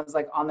 everyone was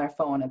like on their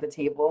phone at the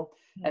table,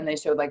 and they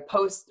showed like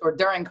post or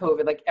during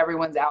COVID, like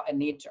everyone's out in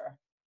nature.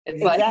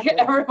 It's like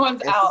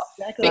everyone's out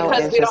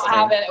because we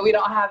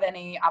don't have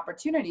any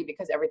opportunity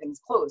because everything's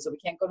closed. So we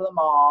can't go to the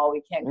mall.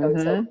 We can't go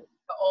to the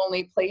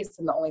only place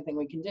and the only thing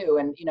we can do.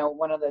 And, you know,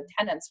 one of the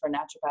tenets for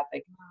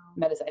naturopathic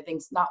medicine, I think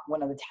it's not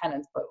one of the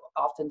tenets, but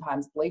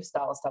oftentimes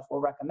lifestyle stuff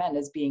we'll recommend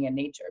is being in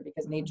nature,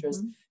 because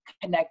nature's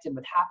connected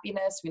with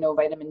happiness. We know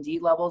vitamin D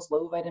levels,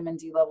 low vitamin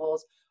D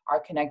levels are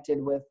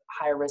connected with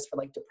higher risk for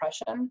like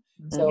depression.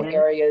 So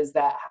areas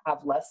that have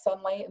less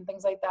sunlight and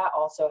things like that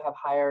also have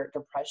higher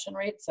depression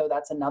rates. So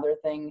that's another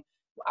thing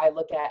I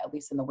look at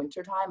least in the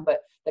winter time.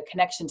 But the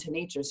connection to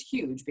nature is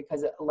huge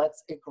because it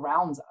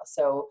grounds us.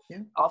 So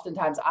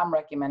oftentimes I'm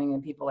recommending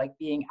in people like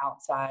being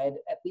outside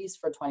at least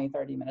for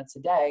 20-30 minutes a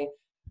day.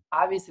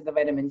 Obviously the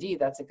vitamin D,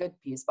 that's a good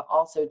piece, but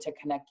also to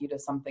connect you to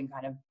something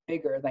kind of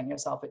bigger than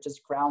yourself. It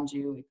just grounds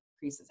you, it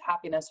increases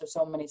happiness. There's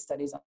so many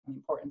studies on the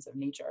importance of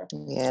nature.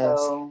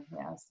 So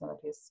that's another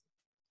piece.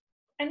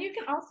 And you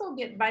can also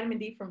get vitamin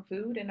D from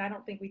food. And I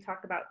don't think we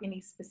talked about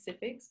any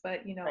specifics,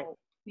 but, you know,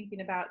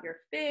 thinking about your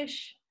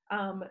fish,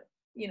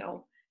 you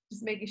know,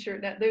 just making sure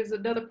that there's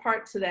another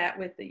part to that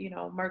with the, you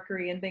know,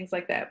 mercury and things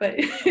like that. But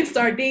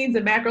sardines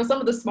and mackerel, some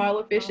of the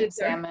smaller fishes,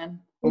 salmon,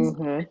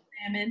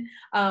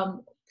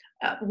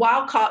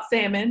 wild caught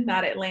salmon,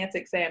 not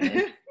Atlantic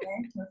salmon.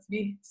 Let's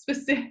be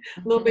specific,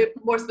 a little bit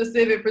more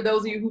specific for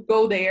those of you who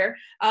go there.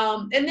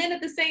 And then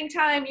at the same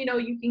time, you know,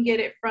 you can get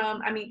it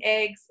from, I mean,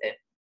 eggs,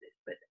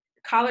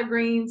 collard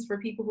greens for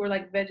people who are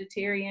like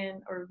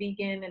vegetarian or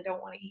vegan and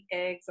don't want to eat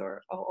eggs,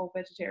 or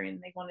vegetarian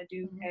and they want to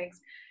do eggs.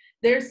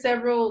 There's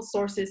several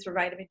sources for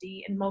vitamin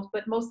D, and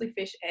mostly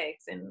fish,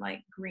 eggs, and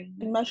like green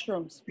and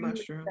mushrooms.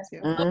 Yes.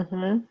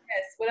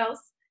 What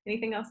else?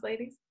 Anything else,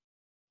 ladies?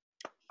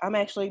 I'm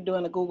actually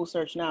doing a Google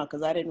search now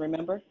because I didn't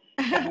remember.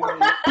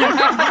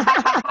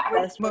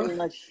 That's pretty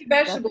much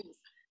vegetables.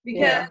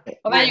 Because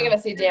well, now you're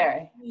gonna see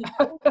dairy.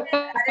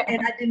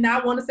 And I did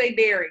not want to say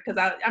dairy because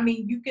I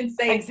mean you can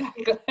say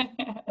exactly, but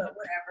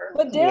whatever.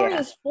 But dairy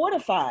is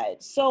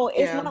fortified, so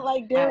it's not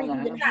like dairy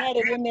even had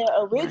it in there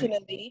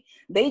originally.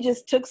 They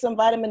just took some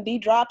vitamin D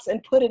drops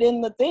and put it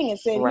in the thing and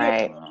said,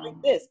 "Here,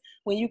 drink this."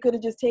 When you could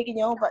have just taken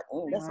your own.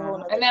 That's a whole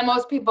nother. And then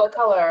most people of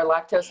color are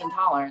lactose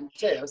intolerant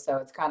too, so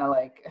it's kind of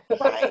like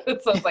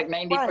so it's like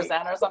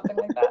 90% or something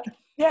like that.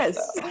 Yes.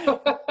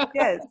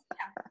 Yes.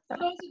 So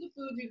those are the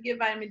foods you get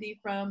vitamin D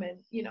from, and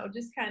you know,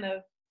 just kind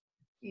of,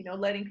 you know,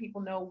 letting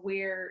people know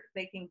where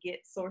they can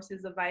get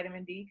sources of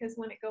vitamin D, because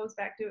when it goes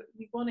back to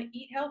we want to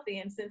eat healthy,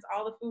 and since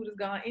all the food is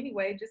gone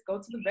anyway, just go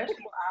to the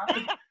vegetable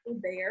aisle.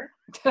 It's there.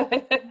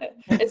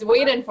 It's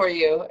waiting for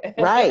you.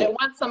 Right. It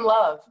wants some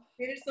love.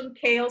 Here's some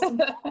kale, some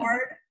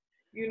corn.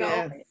 You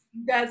know,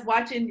 you guys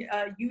watching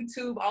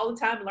YouTube all the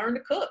time. Learn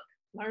to cook.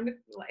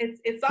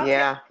 It's all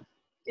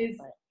is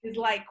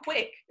like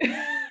quick. You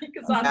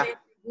can saute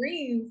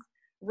greens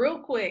real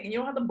quick, and you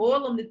don't have to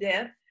boil them to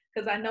death.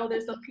 Because I know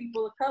there's some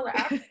people of color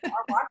out there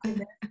are watching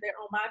this. They're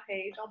on my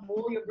page. Don't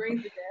boil your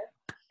greens to death.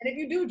 And if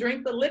you do,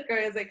 drink the liquor,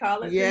 as they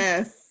call it.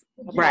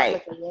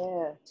 Right.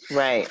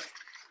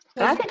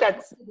 And I think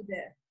that's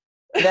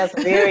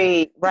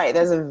very right.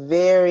 That's a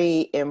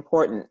very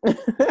important,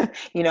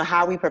 you know,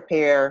 how we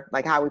prepare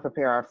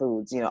our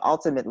foods. You know,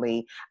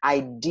 ultimately,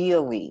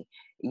 ideally,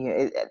 you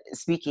know,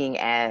 speaking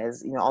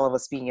as, you know, all of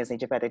us speaking as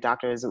naturopathic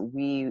doctors,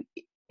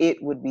 it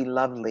would be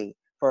lovely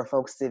for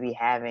folks to be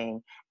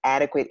having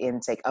adequate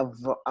intake of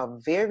a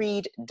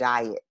varied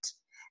diet.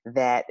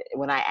 That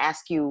when I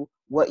ask you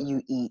what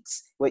you eat,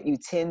 what you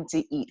tend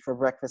to eat for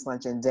breakfast,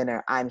 lunch, and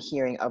dinner, I'm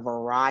hearing a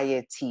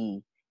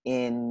variety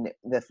in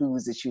the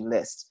foods that you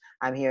list.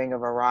 I'm hearing a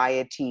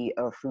variety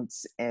of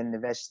fruits and the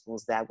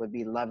vegetables. That would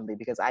be lovely,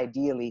 because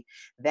ideally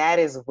that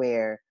is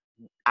where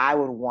I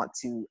would want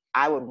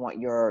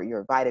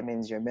your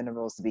vitamins, your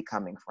minerals to be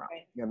coming from,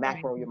 your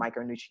macro, your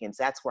micronutrients.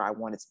 That's where I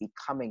want it to be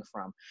coming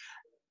from,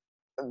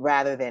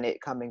 rather than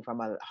it coming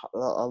from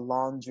a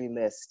laundry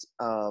list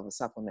of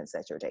supplements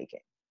that you're taking.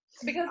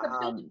 Because the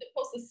pills are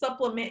supposed to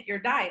supplement your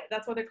diet.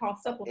 That's what they're called,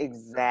 supplements.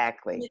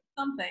 Exactly.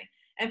 Something.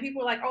 And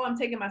people are like, oh, I'm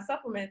taking my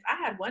supplements. I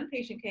had one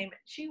patient came,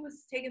 she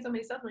was taking so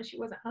many supplements, she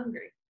wasn't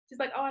hungry. She's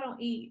like, oh, I don't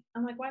eat.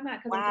 I'm like, why not?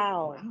 Because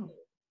wow.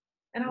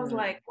 And I was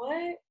like,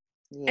 what?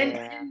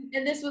 Yeah.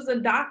 And this was a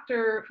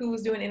doctor who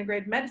was doing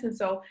integrated medicine.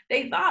 So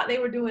they thought they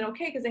were doing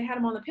okay because they had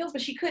them on the pills,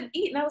 but she couldn't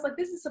eat. And I was like,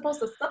 this is supposed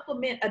to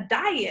supplement a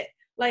diet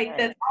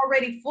that's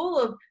already full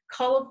of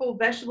colorful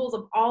vegetables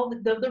of all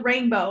the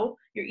rainbow.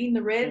 You're eating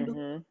the red,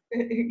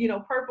 you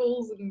know,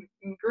 purples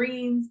and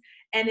greens,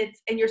 and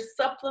you're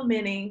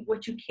supplementing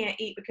what you can't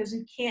eat, because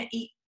you can't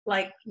eat,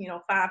 like, you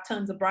know, 5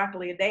 tons of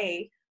broccoli a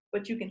day,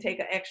 but you can take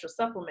an extra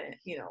supplement,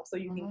 you know, so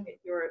you can get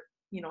your,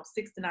 you know,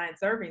 6 to 9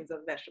 servings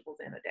of vegetables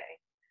in a day.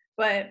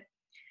 But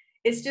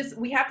it's just,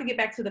 we have to get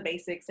back to the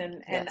basics,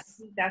 and I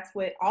think that's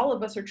what all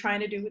of us are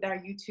trying to do with our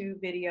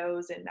YouTube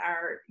videos, and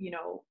our, you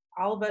know,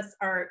 all of us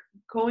are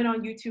going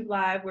on YouTube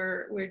Live.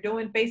 We're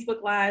doing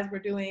Facebook Lives. We're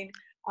doing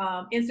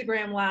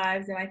Instagram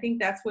Lives. And I think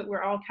that's what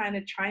we're all kind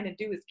of trying to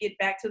do, is get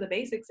back to the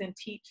basics and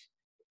teach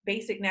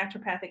basic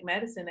naturopathic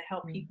medicine to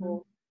help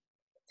people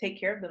take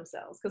care of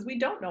themselves. Because we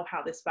don't know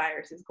how this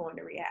virus is going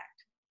to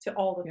react to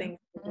all the things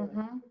we're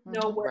doing.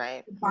 Know what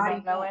the body,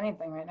 we don't know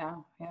anything right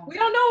now. Yeah. We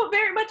don't know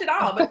very much at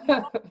all,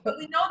 but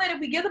we know that if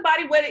we give the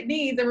body what it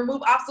needs and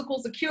remove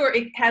obstacles to cure,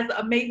 it has the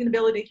amazing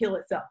ability to heal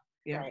itself.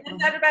 Yeah.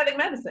 It's naturopathic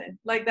medicine.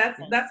 Like that's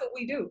what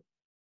we do.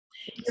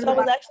 So I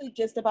was actually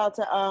just about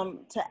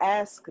to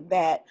ask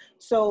that.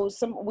 So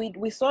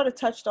we sort of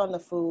touched on the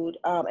food,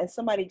 and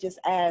somebody just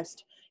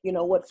asked, you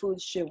know, what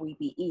foods should we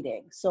be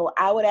eating? So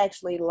I would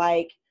actually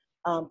like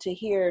to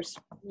hear,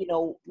 you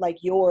know, like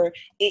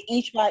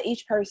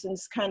each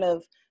person's kind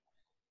of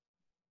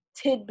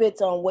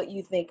tidbits on what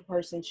you think a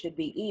person should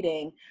be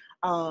eating.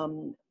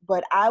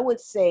 But I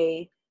would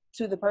say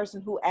to the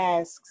person who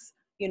asks,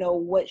 you know,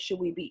 what should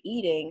we be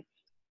eating?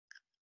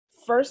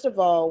 First of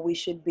all, we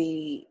should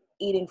be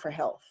eating for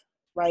health,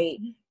 right?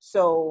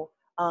 So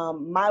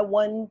my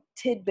one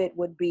tidbit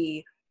would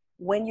be,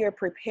 when you're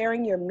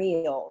preparing your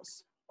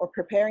meals or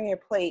preparing your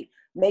plate,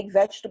 make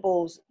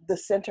vegetables the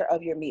center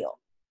of your meal.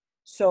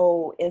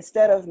 So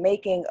instead of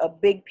making a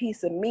big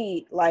piece of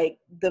meat like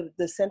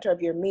the center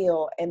of your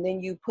meal, and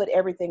then you put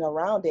everything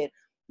around it,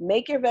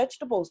 make your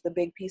vegetables the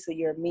big piece of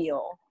your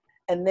meal,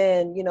 and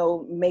then, you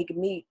know, make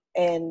meat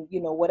and,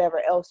 you know,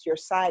 whatever else your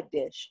side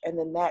dish. And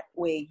then that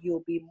way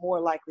you'll be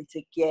more likely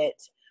to get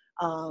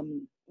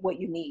what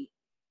you need.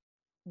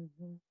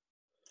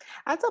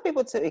 I tell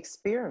people to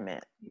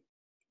experiment.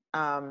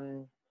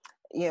 You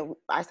know,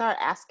 I start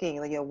asking,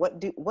 like, you know, what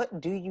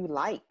do you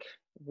like?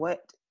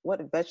 What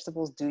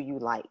vegetables do you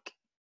like?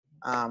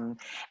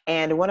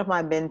 And one of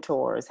my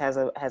mentors has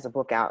a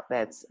book out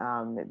that's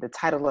the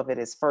title of it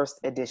is First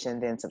Addition,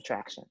 Then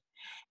Subtraction,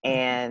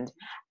 and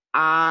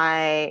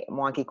I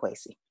wonky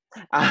Quasi.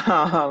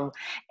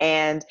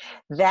 And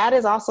that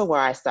is also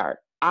where I start.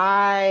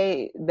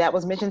 That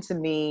was mentioned to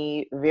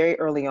me very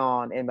early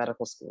on in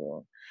medical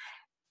school.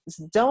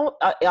 Don't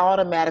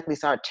automatically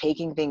start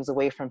taking things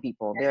away from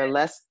people. They're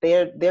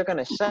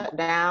going to shut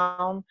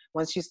down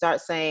once you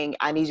start saying,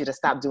 I need you to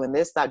stop doing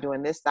this, stop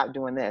doing this, stop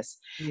doing this.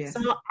 Yes.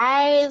 So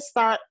I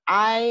start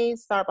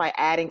by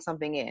adding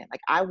something in.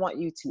 Like, I want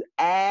you to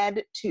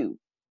add to,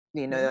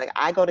 you know, like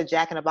I go to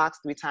Jack in the Box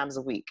 3 times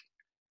a week.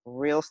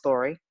 Real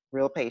story,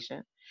 real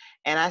patient.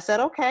 And I said,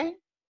 okay,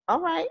 all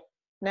right.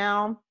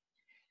 Now,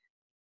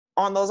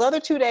 on those other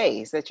 2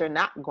 days that you're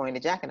not going to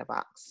Jack in the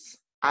Box,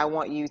 I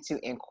want you to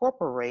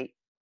incorporate,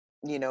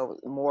 you know,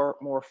 more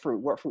fruit.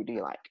 What fruit do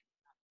you like?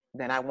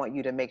 Then I want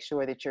you to make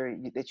sure that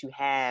you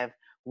have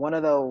one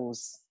of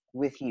those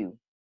with you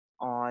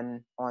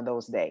on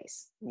those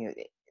days. You know,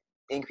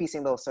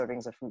 increasing those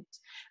servings of fruit.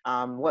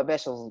 What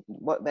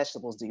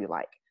vegetables do you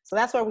like? So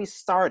that's where we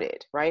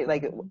started, right?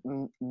 Like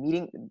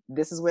meeting.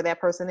 This is where that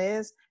person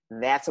is.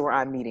 That's where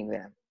I'm meeting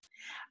them.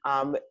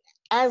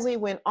 As we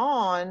went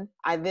on,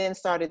 I then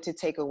started to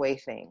take away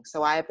things.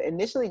 So I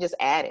initially just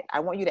added. I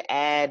want you to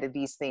add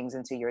these things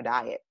into your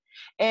diet.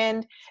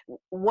 And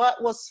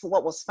what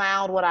was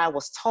found, what I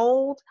was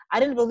told, I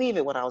didn't believe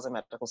it when I was in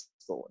medical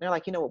school. They're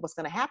like, what's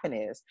going to happen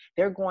is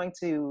they're going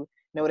to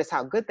notice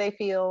how good they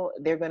feel.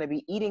 They're going to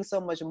be eating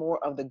so much more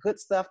of the good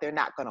stuff. They're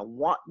not going to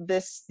want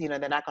this, they're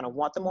not going to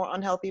want the more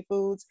unhealthy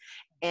foods.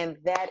 And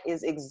that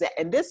is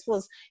and this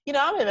was,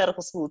 I'm in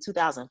medical school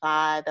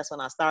 2005. That's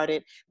when I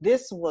started.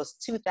 This was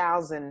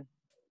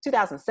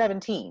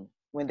 2017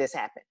 when this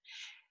happened.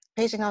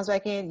 Patient comes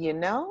back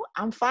in,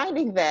 I'm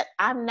finding that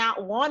I'm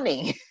not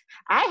wanting,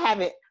 I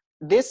haven't,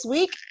 this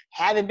week,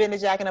 haven't been to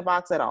Jack in the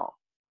Box at all.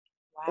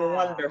 Wow.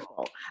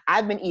 Wonderful.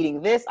 I've been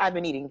eating this, I've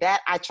been eating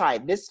that. I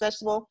tried this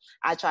vegetable,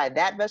 I tried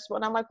that vegetable,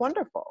 and I'm like,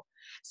 wonderful.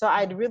 So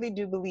I really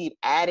do believe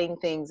adding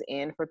things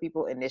in for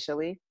people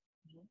initially,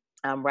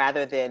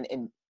 rather than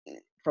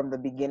from the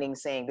beginning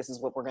saying, this is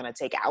what we're going to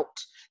take out,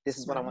 this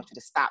is what I want you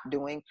to stop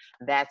doing.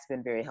 That's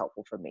been very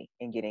helpful for me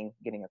in getting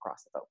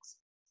across to folks.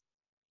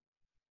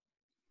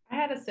 I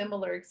had a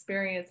similar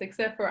experience,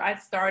 except for I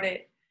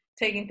started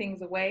taking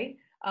things away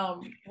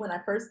when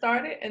I first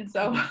started. And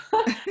so I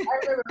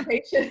remember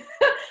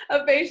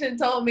a patient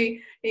told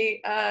me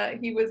he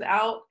was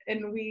out,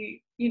 and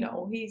he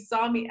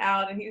saw me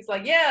out, and he was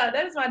like, yeah,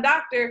 that is my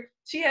doctor.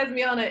 She has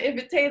me on a if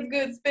it tastes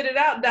good, spit it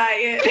out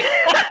diet.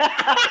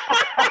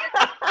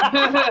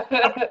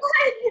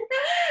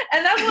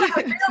 And that's when I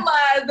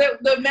realized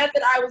that the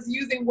method I was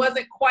using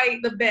wasn't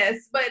quite the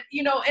best. But,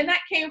 and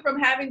that came from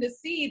having to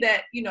see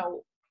that,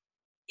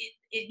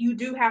 you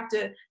do have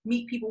to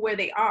meet people where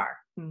they are.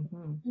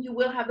 Mm-hmm. You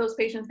will have those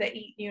patients that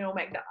eat,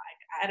 McDonald's.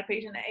 I had a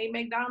patient that ate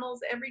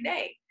McDonald's every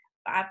day,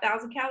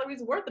 5,000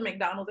 calories worth of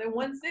McDonald's in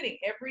one sitting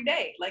every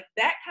day. Like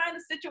that kind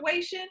of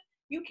situation,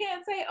 you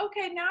can't say,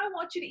 okay, now I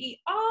want you to eat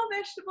all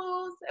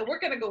vegetables and we're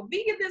going to go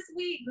vegan this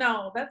week.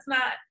 No, that's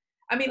not.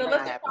 I mean,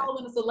 unless they're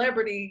following a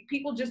celebrity,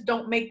 people just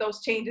don't make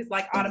those changes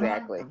like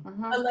automatically.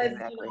 Exactly. Unless,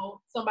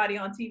 somebody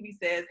on TV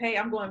says, hey,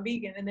 I'm going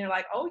vegan. And they're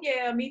like, oh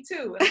yeah, me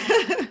too.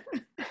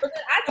 But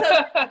then I tell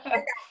you, I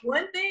got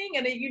one thing,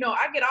 and then,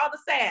 I get all the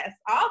sass.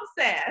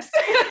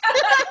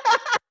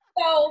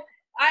 So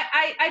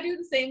I do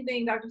the same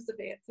thing, Dr.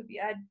 Sabia.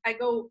 I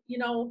go,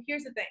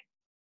 here's the thing.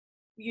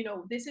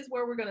 This is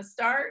where we're going to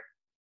start.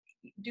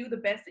 Do the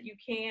best that you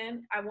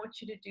can. I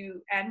want you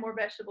to add more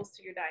vegetables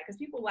to your diet, because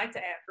people like to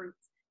add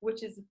fruits,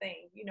 which is the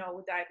thing,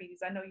 with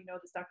diabetes. I know you know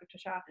this, Dr.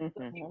 Tursha.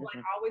 People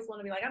always want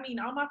to be like, I'm eating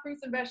all my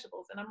fruits and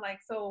vegetables. And I'm like,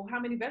 so how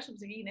many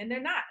vegetables are you eating? And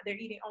they're not. They're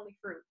eating only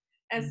fruit.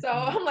 And so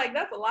I'm like,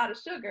 that's a lot of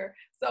sugar.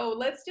 So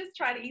let's just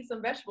try to eat some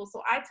vegetables.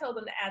 So I tell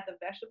them to add the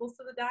vegetables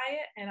to the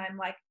diet. And I'm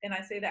like, and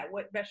I say that,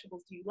 what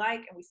vegetables do you like?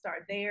 And we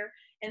start there.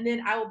 And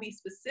then I will be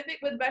specific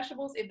with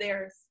vegetables. If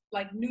there's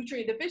like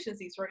nutrient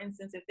deficiencies, for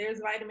instance, if there's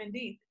vitamin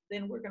D,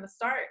 then we're going to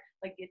start,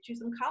 like, get you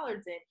some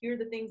collards in. Here are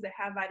the things that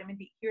have vitamin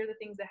D. Here are the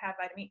things that have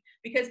vitamin E.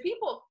 Because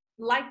people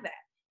like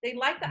that. They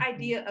like the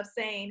idea of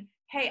saying,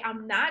 hey,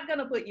 I'm not going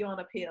to put you on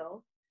a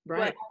pill. Right.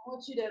 But I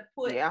want you to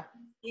put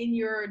in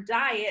your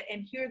diet,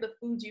 and here are the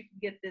foods you can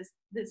get this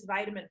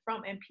vitamin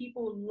from. And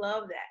people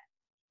love that.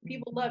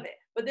 People love it.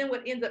 But then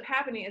what ends up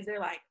happening is they're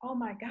like, oh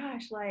my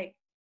gosh, like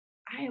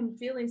I am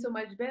feeling so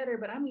much better,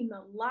 but I'm eating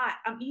a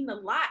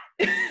lot.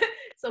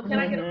 So can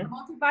I get a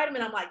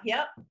multivitamin? I'm like,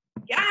 yep,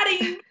 got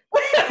him.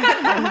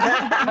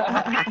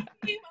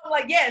 I'm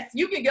like, yes,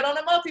 you can get on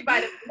a multivitamin.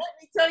 Let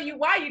me tell you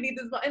why you need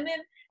this.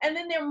 And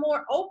then they're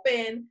more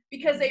open,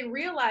 because they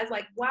realize,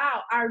 like,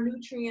 wow, our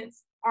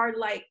nutrients are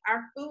like,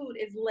 our food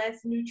is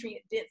less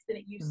nutrient dense than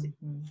it used to be.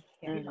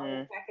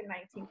 Back in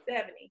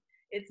 1970,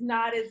 it's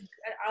not as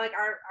like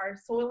our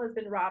soil has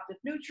been robbed of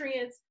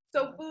nutrients,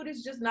 so food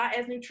is just not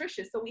as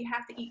nutritious. So we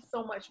have to eat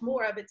so much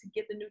more of it to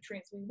get the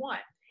nutrients we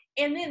want.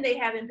 And then they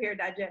have impaired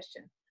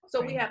digestion.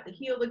 So we have to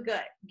heal the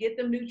gut, get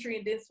them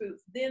nutrient dense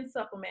foods, then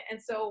supplement.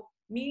 And so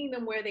meeting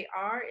them where they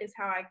are is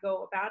how I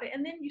go about it.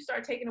 And then you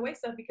start taking away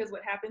stuff, because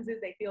what happens is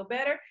they feel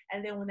better.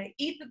 And then when they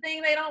eat the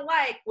thing they don't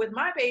like, with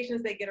my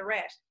patients, they get a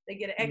rash. They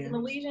get an eczema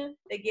lesion.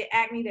 They get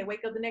acne. They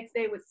wake up the next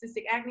day with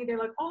cystic acne. They're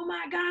like, oh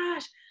my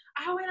gosh,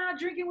 I went out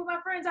drinking with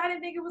my friends. I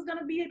didn't think it was going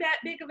to be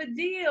that big of a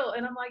deal.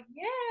 And I'm like,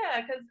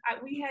 yeah, because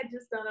we had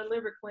just done a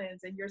liver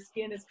cleanse and your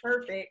skin is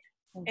perfect.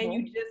 And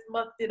you just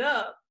mucked it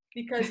up.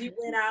 Because you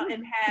went out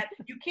and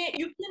you can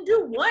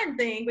do one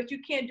thing, but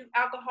you can't do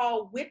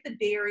alcohol with the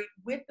dairy,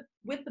 with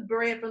the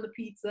bread from the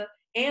pizza,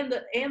 and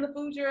the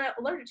foods you're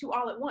allergic to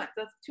all at once.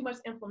 That's too much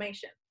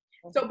inflammation.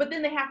 So, but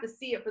then they have to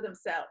see it for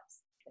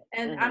themselves.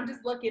 And I'm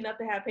just lucky enough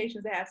to have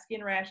patients that have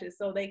skin rashes,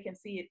 so they can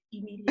see it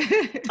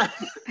immediately.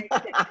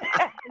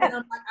 And then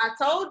I'm like, I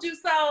told you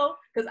so,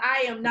 because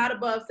I am not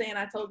above saying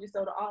I told you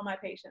so to all my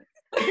patients.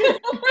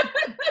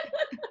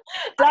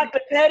 Dr.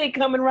 Petty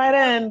coming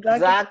right in.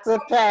 Dr.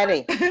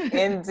 Petty,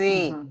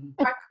 indeed.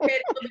 Dr.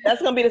 Petty,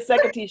 that's going to be the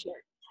second t-shirt.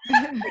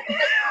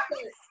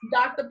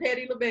 Dr.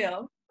 Petty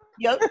LaBelle.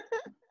 Yep.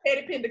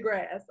 Petty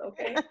Pendergrass,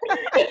 okay?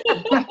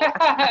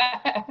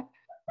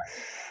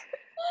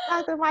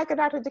 Dr. Mike and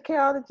Dr.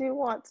 DeCarol, did you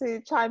want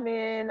to chime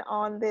in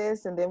on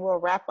this? And then we'll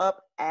wrap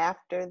up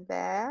after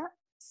that.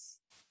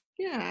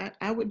 Yeah,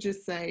 I would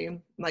just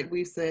say, like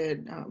we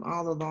said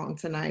all along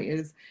tonight,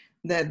 is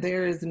that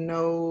there is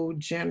no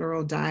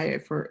general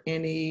diet for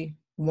any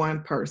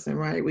one person,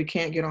 right? We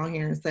can't get on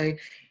here and say,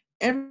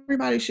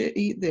 everybody should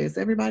eat this,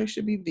 everybody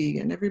should be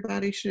vegan,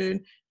 everybody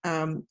should,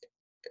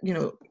 you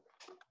know,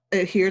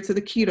 adhere to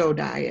the keto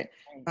diet.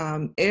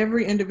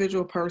 Every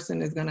individual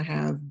person is going to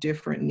have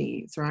different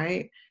needs,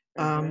 right?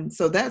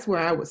 So that's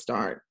where I would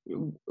start.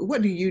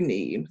 What do you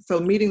need? So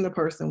meeting the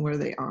person where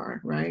they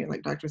are, right?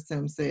 Like Dr.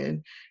 Sim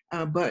said.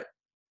 But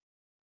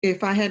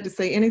if I had to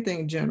say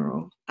anything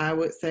general, I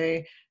would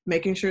say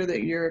making sure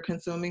that you're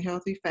consuming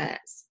healthy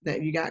fats,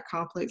 that you got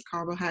complex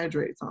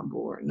carbohydrates on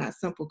board, not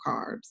simple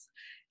carbs.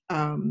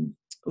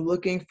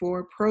 Looking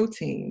for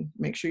protein,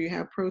 make sure you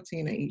have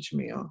protein at each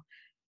meal.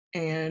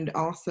 And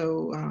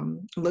also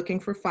looking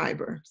for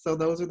fiber. So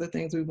those are the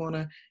things we want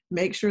to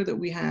make sure that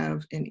we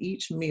have in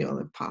each meal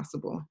if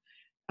possible.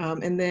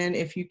 And then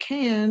if you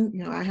can,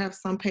 you know, I have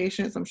some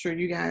patients, I'm sure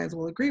you guys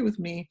will agree with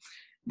me,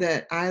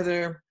 that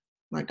either,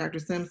 like Dr.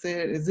 Sim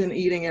said, isn't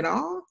eating at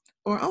all,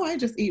 or, oh, I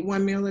just eat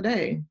one meal a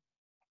day.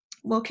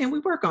 Well, can we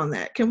work on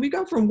that? Can we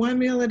go from one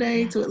meal a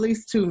day to at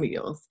least 2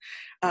 meals?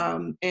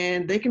 And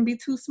they can be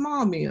 2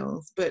 small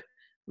meals, but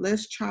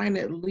let's try and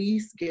at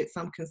least get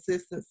some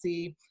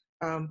consistency,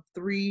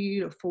 3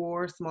 to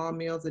 4 small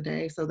meals a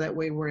day. So that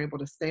way we're able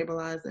to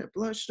stabilize that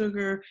blood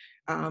sugar,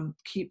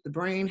 keep the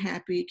brain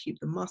happy, keep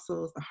the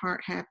muscles, the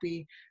heart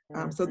happy.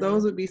 So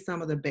those would be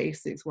some of the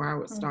basics where I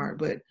would start.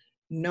 But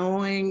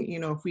knowing, you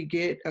know, if we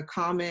get a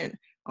comment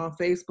on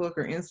Facebook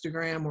or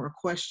Instagram or a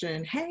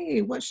question,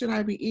 hey, what should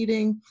I be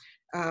eating?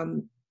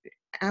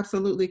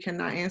 Absolutely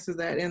cannot answer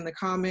that in the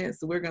comments.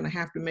 So we're going to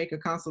have to make a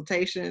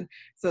consultation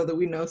so that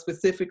we know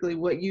specifically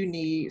what you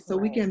need, so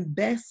we can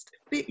best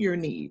fit your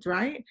needs,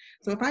 right?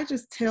 So if I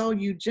just tell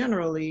you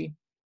generally,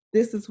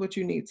 this is what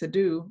you need to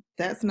do,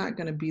 that's not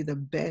going to be the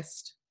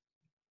best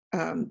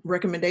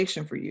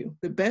recommendation for you.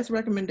 The best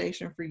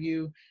recommendation for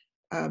you,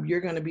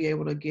 you're going to be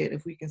able to get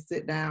if we can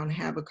sit down,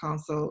 have a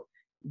consult,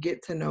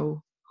 get to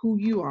know who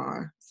you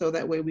are, so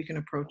that way we can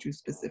approach you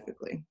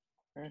specifically.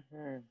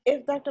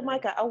 If Dr.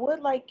 Micah, I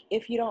would like,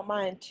 if you don't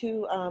mind,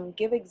 to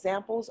give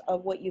examples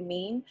of what you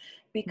mean,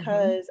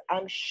 because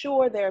I'm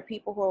sure there are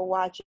people who are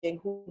watching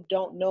who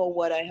don't know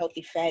what a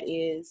healthy fat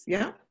is,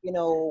 you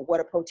know, what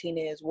a protein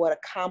is, what a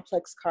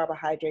complex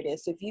carbohydrate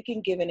is. So if you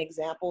can give an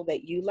example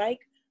that you like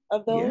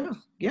of those.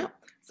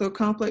 So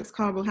complex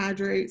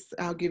carbohydrates,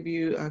 I'll give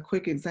you a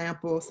quick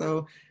example.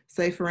 So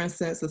say, for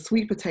instance, a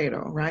sweet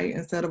potato, right,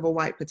 instead of a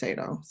white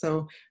potato.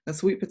 So a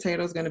sweet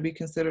potato is going to be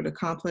considered a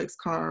complex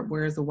carb,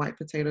 whereas a white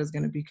potato is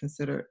going to be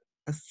considered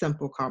a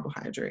simple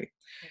carbohydrate.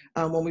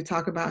 When we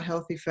talk about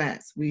healthy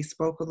fats, we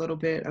spoke a little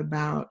bit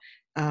about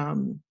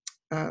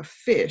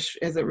fish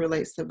as it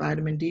relates to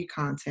vitamin D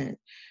content.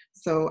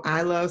 So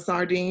I love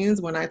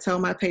sardines. When I tell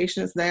my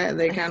patients that,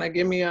 they kind of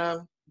give me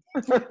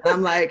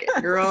I'm like,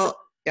 girl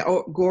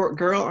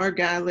or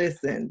guy,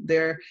 listen,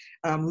 they're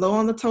low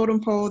on the totem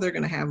pole. They're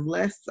going to have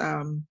less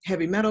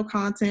heavy metal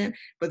content,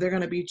 but they're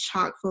going to be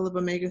chock full of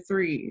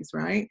omega-3s,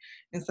 right?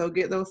 And so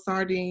get those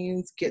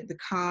sardines, get the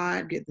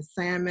cod, get the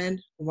salmon,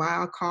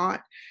 wild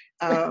caught.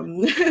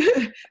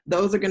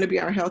 Those are going to be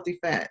our healthy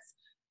fats.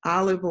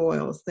 Olive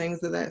oils,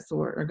 things of that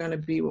sort, are going to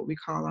be what we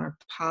call our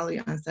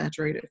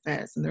polyunsaturated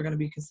fats, and they're going to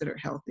be considered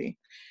healthy.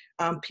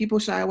 People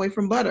shy away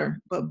from butter,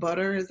 but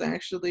butter is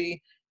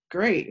actually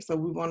great. So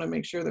we want to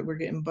make sure that we're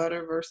getting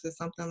butter versus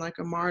something like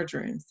a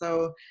margarine.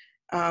 So,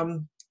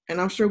 and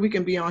I'm sure we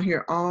can be on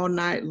here all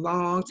night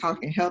long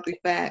talking healthy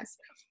fats,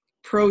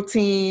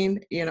 protein,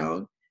 you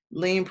know,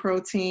 lean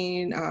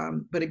protein.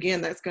 But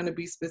again, that's going to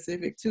be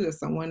specific too. If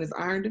someone is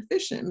iron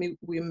deficient,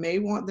 we may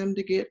want them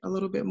to get a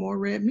little bit more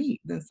red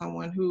meat than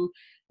someone who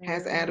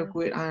has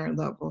adequate iron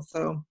level.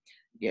 So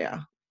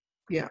yeah.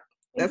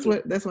 That's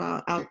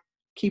why I'll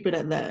keep it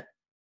at that.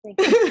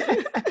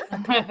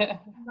 Dr.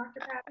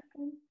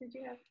 Patterson, did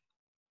you have?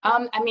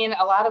 I mean,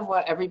 a lot of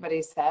what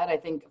everybody said, I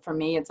think for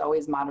me, it's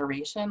always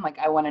moderation. Like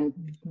I want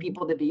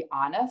people to be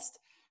honest.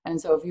 And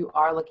so if you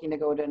are looking to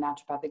go to a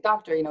naturopathic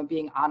doctor, you know,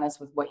 being honest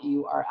with what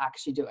you are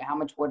actually doing, how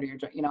much water you're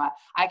drinking. You know,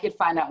 I could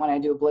find out when I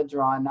do a blood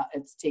draw and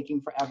it's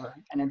taking forever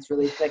and it's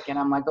really thick. And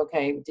I'm like,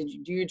 okay, do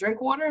you drink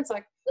water? It's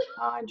like,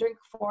 oh, I drink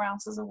 4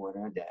 ounces of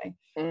water a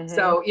day.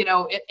 So, you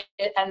know,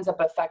 it ends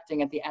up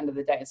affecting at the end of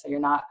the day. So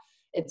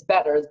it's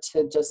better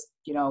to just,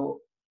 you know,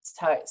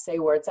 say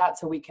where it's at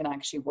so we can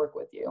actually work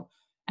with you.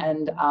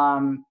 And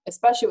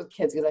especially with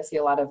kids, because I see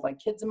a lot of like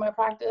kids in my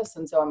practice.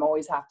 And so I'm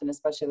always having,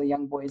 especially the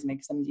young boys,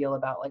 make some deal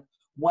about like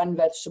one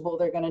vegetable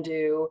they're going to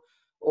do,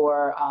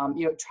 or,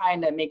 you know, trying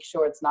to make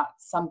sure it's not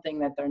something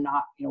that they're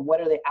not, you know,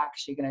 what are they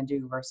actually going to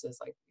do versus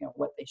like, you know,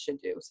 what they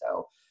should do.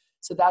 So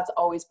that's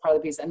always part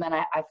of the piece. And then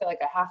I feel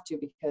like I have to,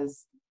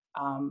 because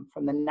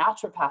from the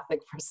naturopathic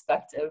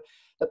perspective,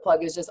 the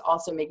plug is just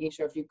also making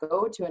sure if you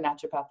go to a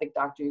naturopathic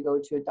doctor, you go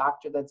to a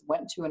doctor that's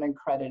went to an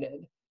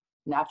accredited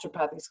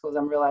naturopathic schools.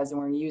 I'm realizing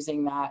we're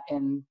using that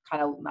in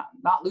kind of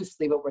not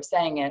loosely, but we're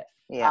saying it.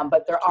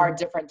 But there are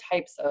different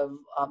types of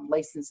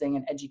licensing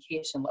and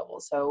education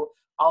levels. So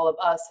all of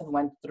us have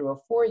went through a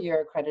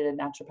 4-year accredited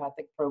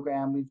naturopathic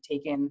program.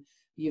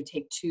 You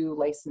take 2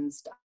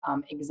 licensed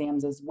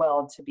exams as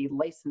well to be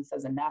licensed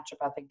as a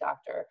naturopathic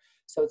doctor.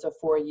 So it's a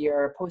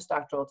 4-year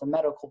postdoctoral, it's a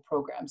medical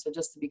program. So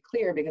just to be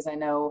clear, because I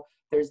know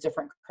there's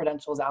different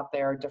credentials out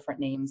there, different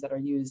names that are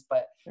used,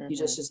 but you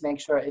just make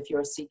sure if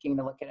you're seeking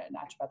to look at a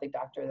naturopathic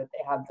doctor that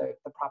they have the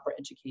proper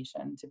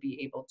education to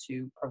be able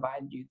to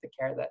provide you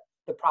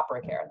the proper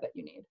care that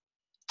you need.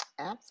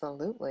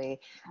 Absolutely.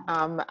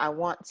 I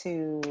want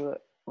to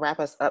wrap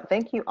us up.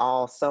 Thank you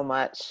all so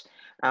much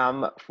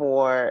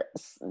for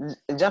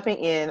jumping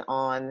in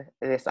on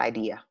this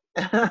idea.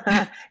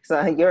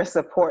 So your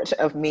support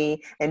of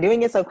me and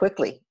doing it so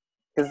quickly,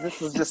 because this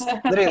was just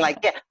literally like,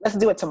 yeah, let's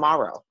do it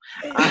tomorrow.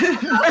 And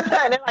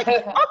they're like,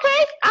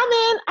 okay,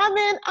 I'm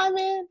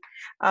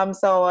in.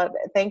 So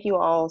thank you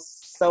all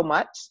so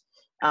much.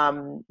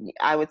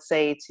 I would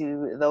say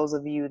to those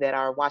of you that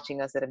are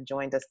watching us, that have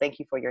joined us, thank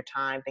you for your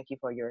time. Thank you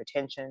for your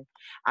attention.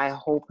 I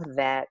hope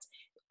that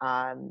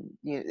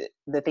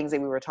the things that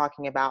we were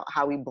talking about,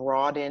 how we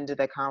broadened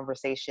the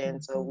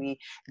conversation. So we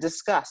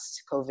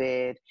discussed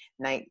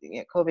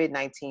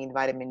COVID-19,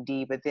 vitamin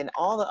D, but then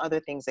all the other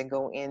things that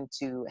go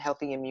into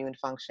healthy immune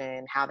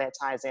function, how that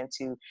ties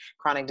into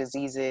chronic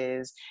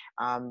diseases.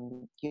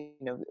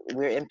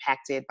 We're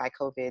impacted by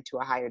COVID to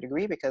a higher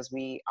degree because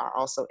we are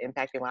also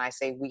impacted. When I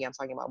say we, I'm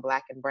talking about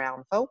Black and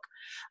brown folk,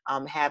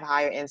 have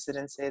higher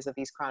incidences of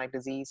these chronic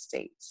disease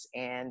states.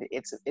 And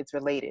it's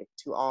related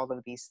to all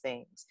of these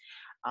things.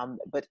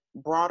 But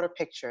broader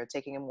picture,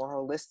 taking a more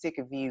holistic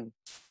view,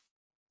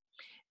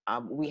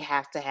 we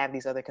have to have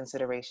these other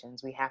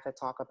considerations. We have to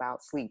talk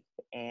about sleep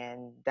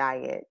and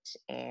diet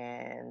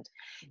and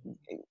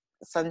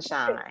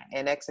sunshine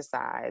and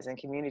exercise and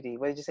community.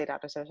 What did you say,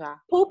 Dr. Tursha?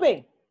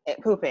 Pooping.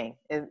 Pooping.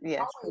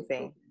 Yes,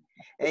 pooping.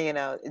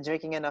 And,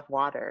 drinking enough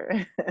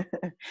water.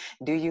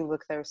 Do you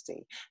look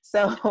thirsty?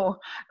 So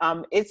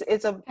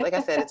it's a, like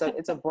I said,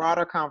 it's a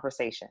broader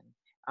conversation.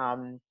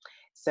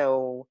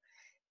 So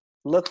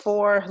look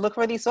for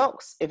these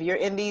folks. If you're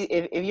in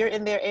if you're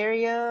in their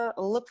area,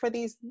 look for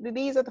these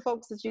are the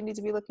folks that you need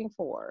to be looking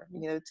for,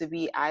 to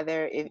be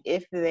either,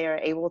 if they are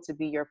able to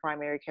be your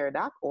primary care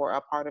doc or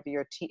a part of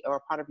your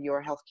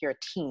healthcare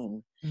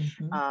team,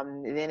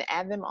 then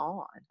add them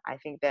on. I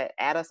think that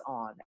add us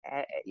on,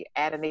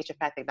 add a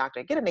naturopathic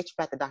doctor, get a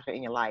naturopathic doctor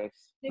in your life.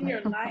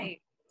 Get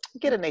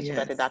a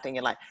naturopathic doctor in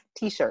your life.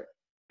 T-shirt.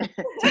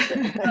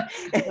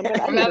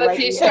 Another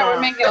T-shirt.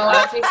 We're making a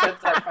lot of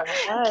T-shirts up for her.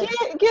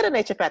 Get a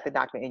naturopathic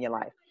doctor in your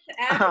life.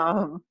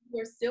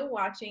 We're still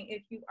watching.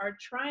 If you are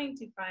trying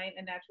to find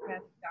a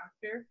naturopathic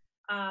doctor,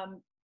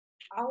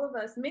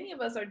 many of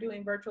us are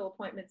doing virtual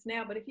appointments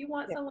now. But if you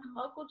want someone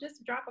local,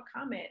 just drop a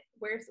comment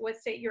what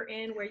state you're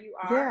in, where you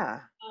are. Yeah.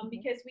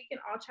 Because we can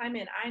all chime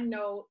in. I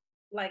know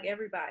like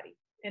everybody,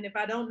 and if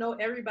I don't know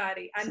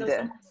everybody, I know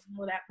someone who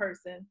know that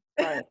person.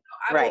 Right.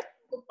 So I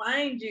will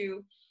find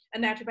you a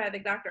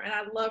naturopathic doctor. And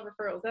I love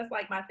referrals. That's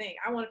like my thing.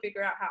 I want to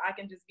figure out how I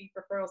can just be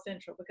referral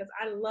central, because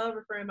I love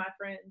referring my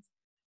friends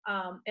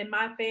and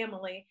my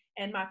family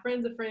and my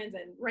friends of friends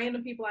and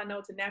random people I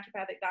know to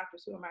naturopathic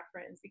doctors who are my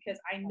friends, because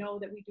I know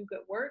that we do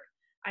good work.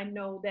 I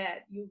know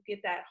that you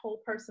get that whole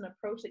person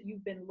approach that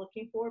you've been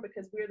looking for,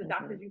 because we're the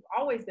doctors you've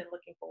always been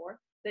looking for,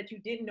 that you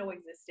didn't know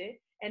existed.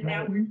 And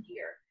now we're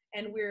here.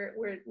 And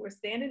we're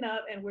standing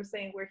up and we're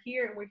saying we're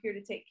here and we're here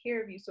to take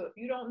care of you. So if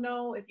you don't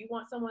know, if you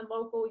want someone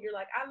local, you're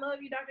like, I love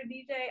you, Dr.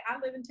 DJ. I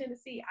live in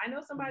Tennessee. I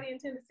know somebody in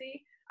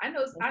Tennessee. I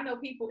know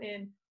people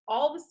in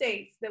all the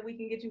states that we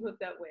can get you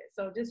hooked up with.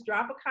 So just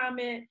drop a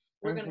comment.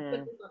 We're going to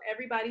put this on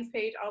everybody's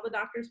page, all the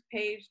doctors'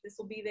 page. This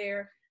will be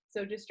there.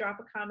 So just drop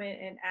a comment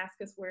and ask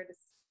us where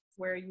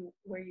you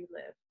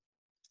live.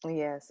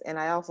 Yes, and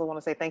I also want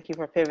to say thank you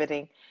for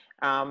pivoting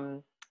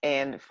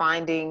and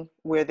finding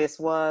where this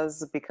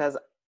was, because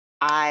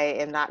I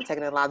am not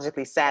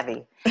technologically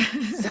savvy.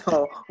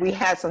 So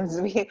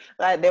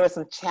there were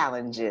some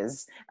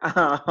challenges.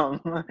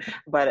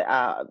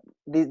 But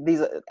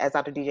these, as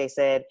Dr. DJ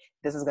said,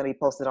 this is going to be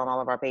posted on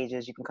all of our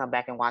pages. You can come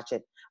back and watch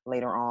it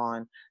later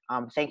on.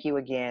 Thank you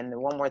again.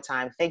 One more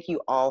time. Thank you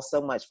all so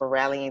much for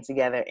rallying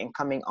together and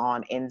coming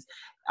on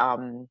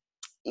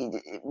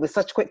with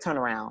such quick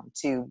turnaround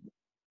to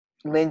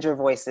lend our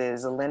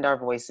voices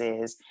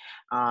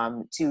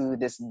to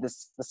this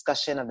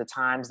discussion of the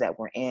times that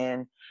we're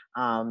in,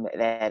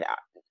 that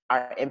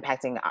are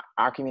impacting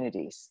our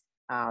communities.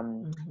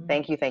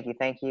 Thank you.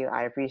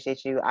 I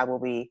appreciate you. I will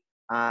be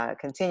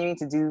continuing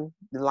to do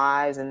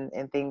lives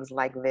and things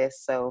like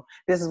this. So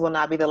this will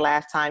not be the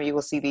last time you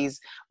will see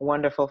these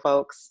wonderful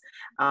folks.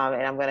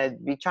 And I'm going to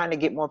be trying to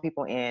get more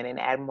people in and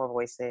add more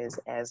voices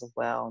as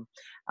well.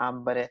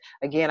 But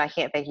again, I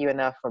can't thank you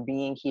enough for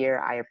being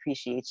here. I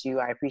appreciate you.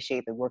 I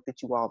appreciate the work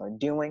that you all are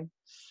doing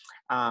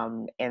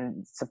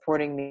and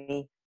supporting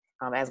me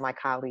as my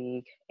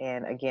colleague.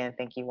 And again,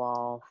 thank you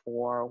all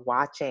for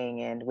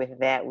watching. And with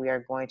that, we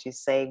are going to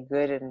say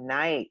good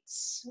night.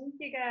 Thank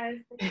you, guys.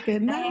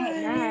 Good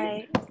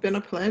night. It's been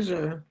a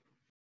pleasure.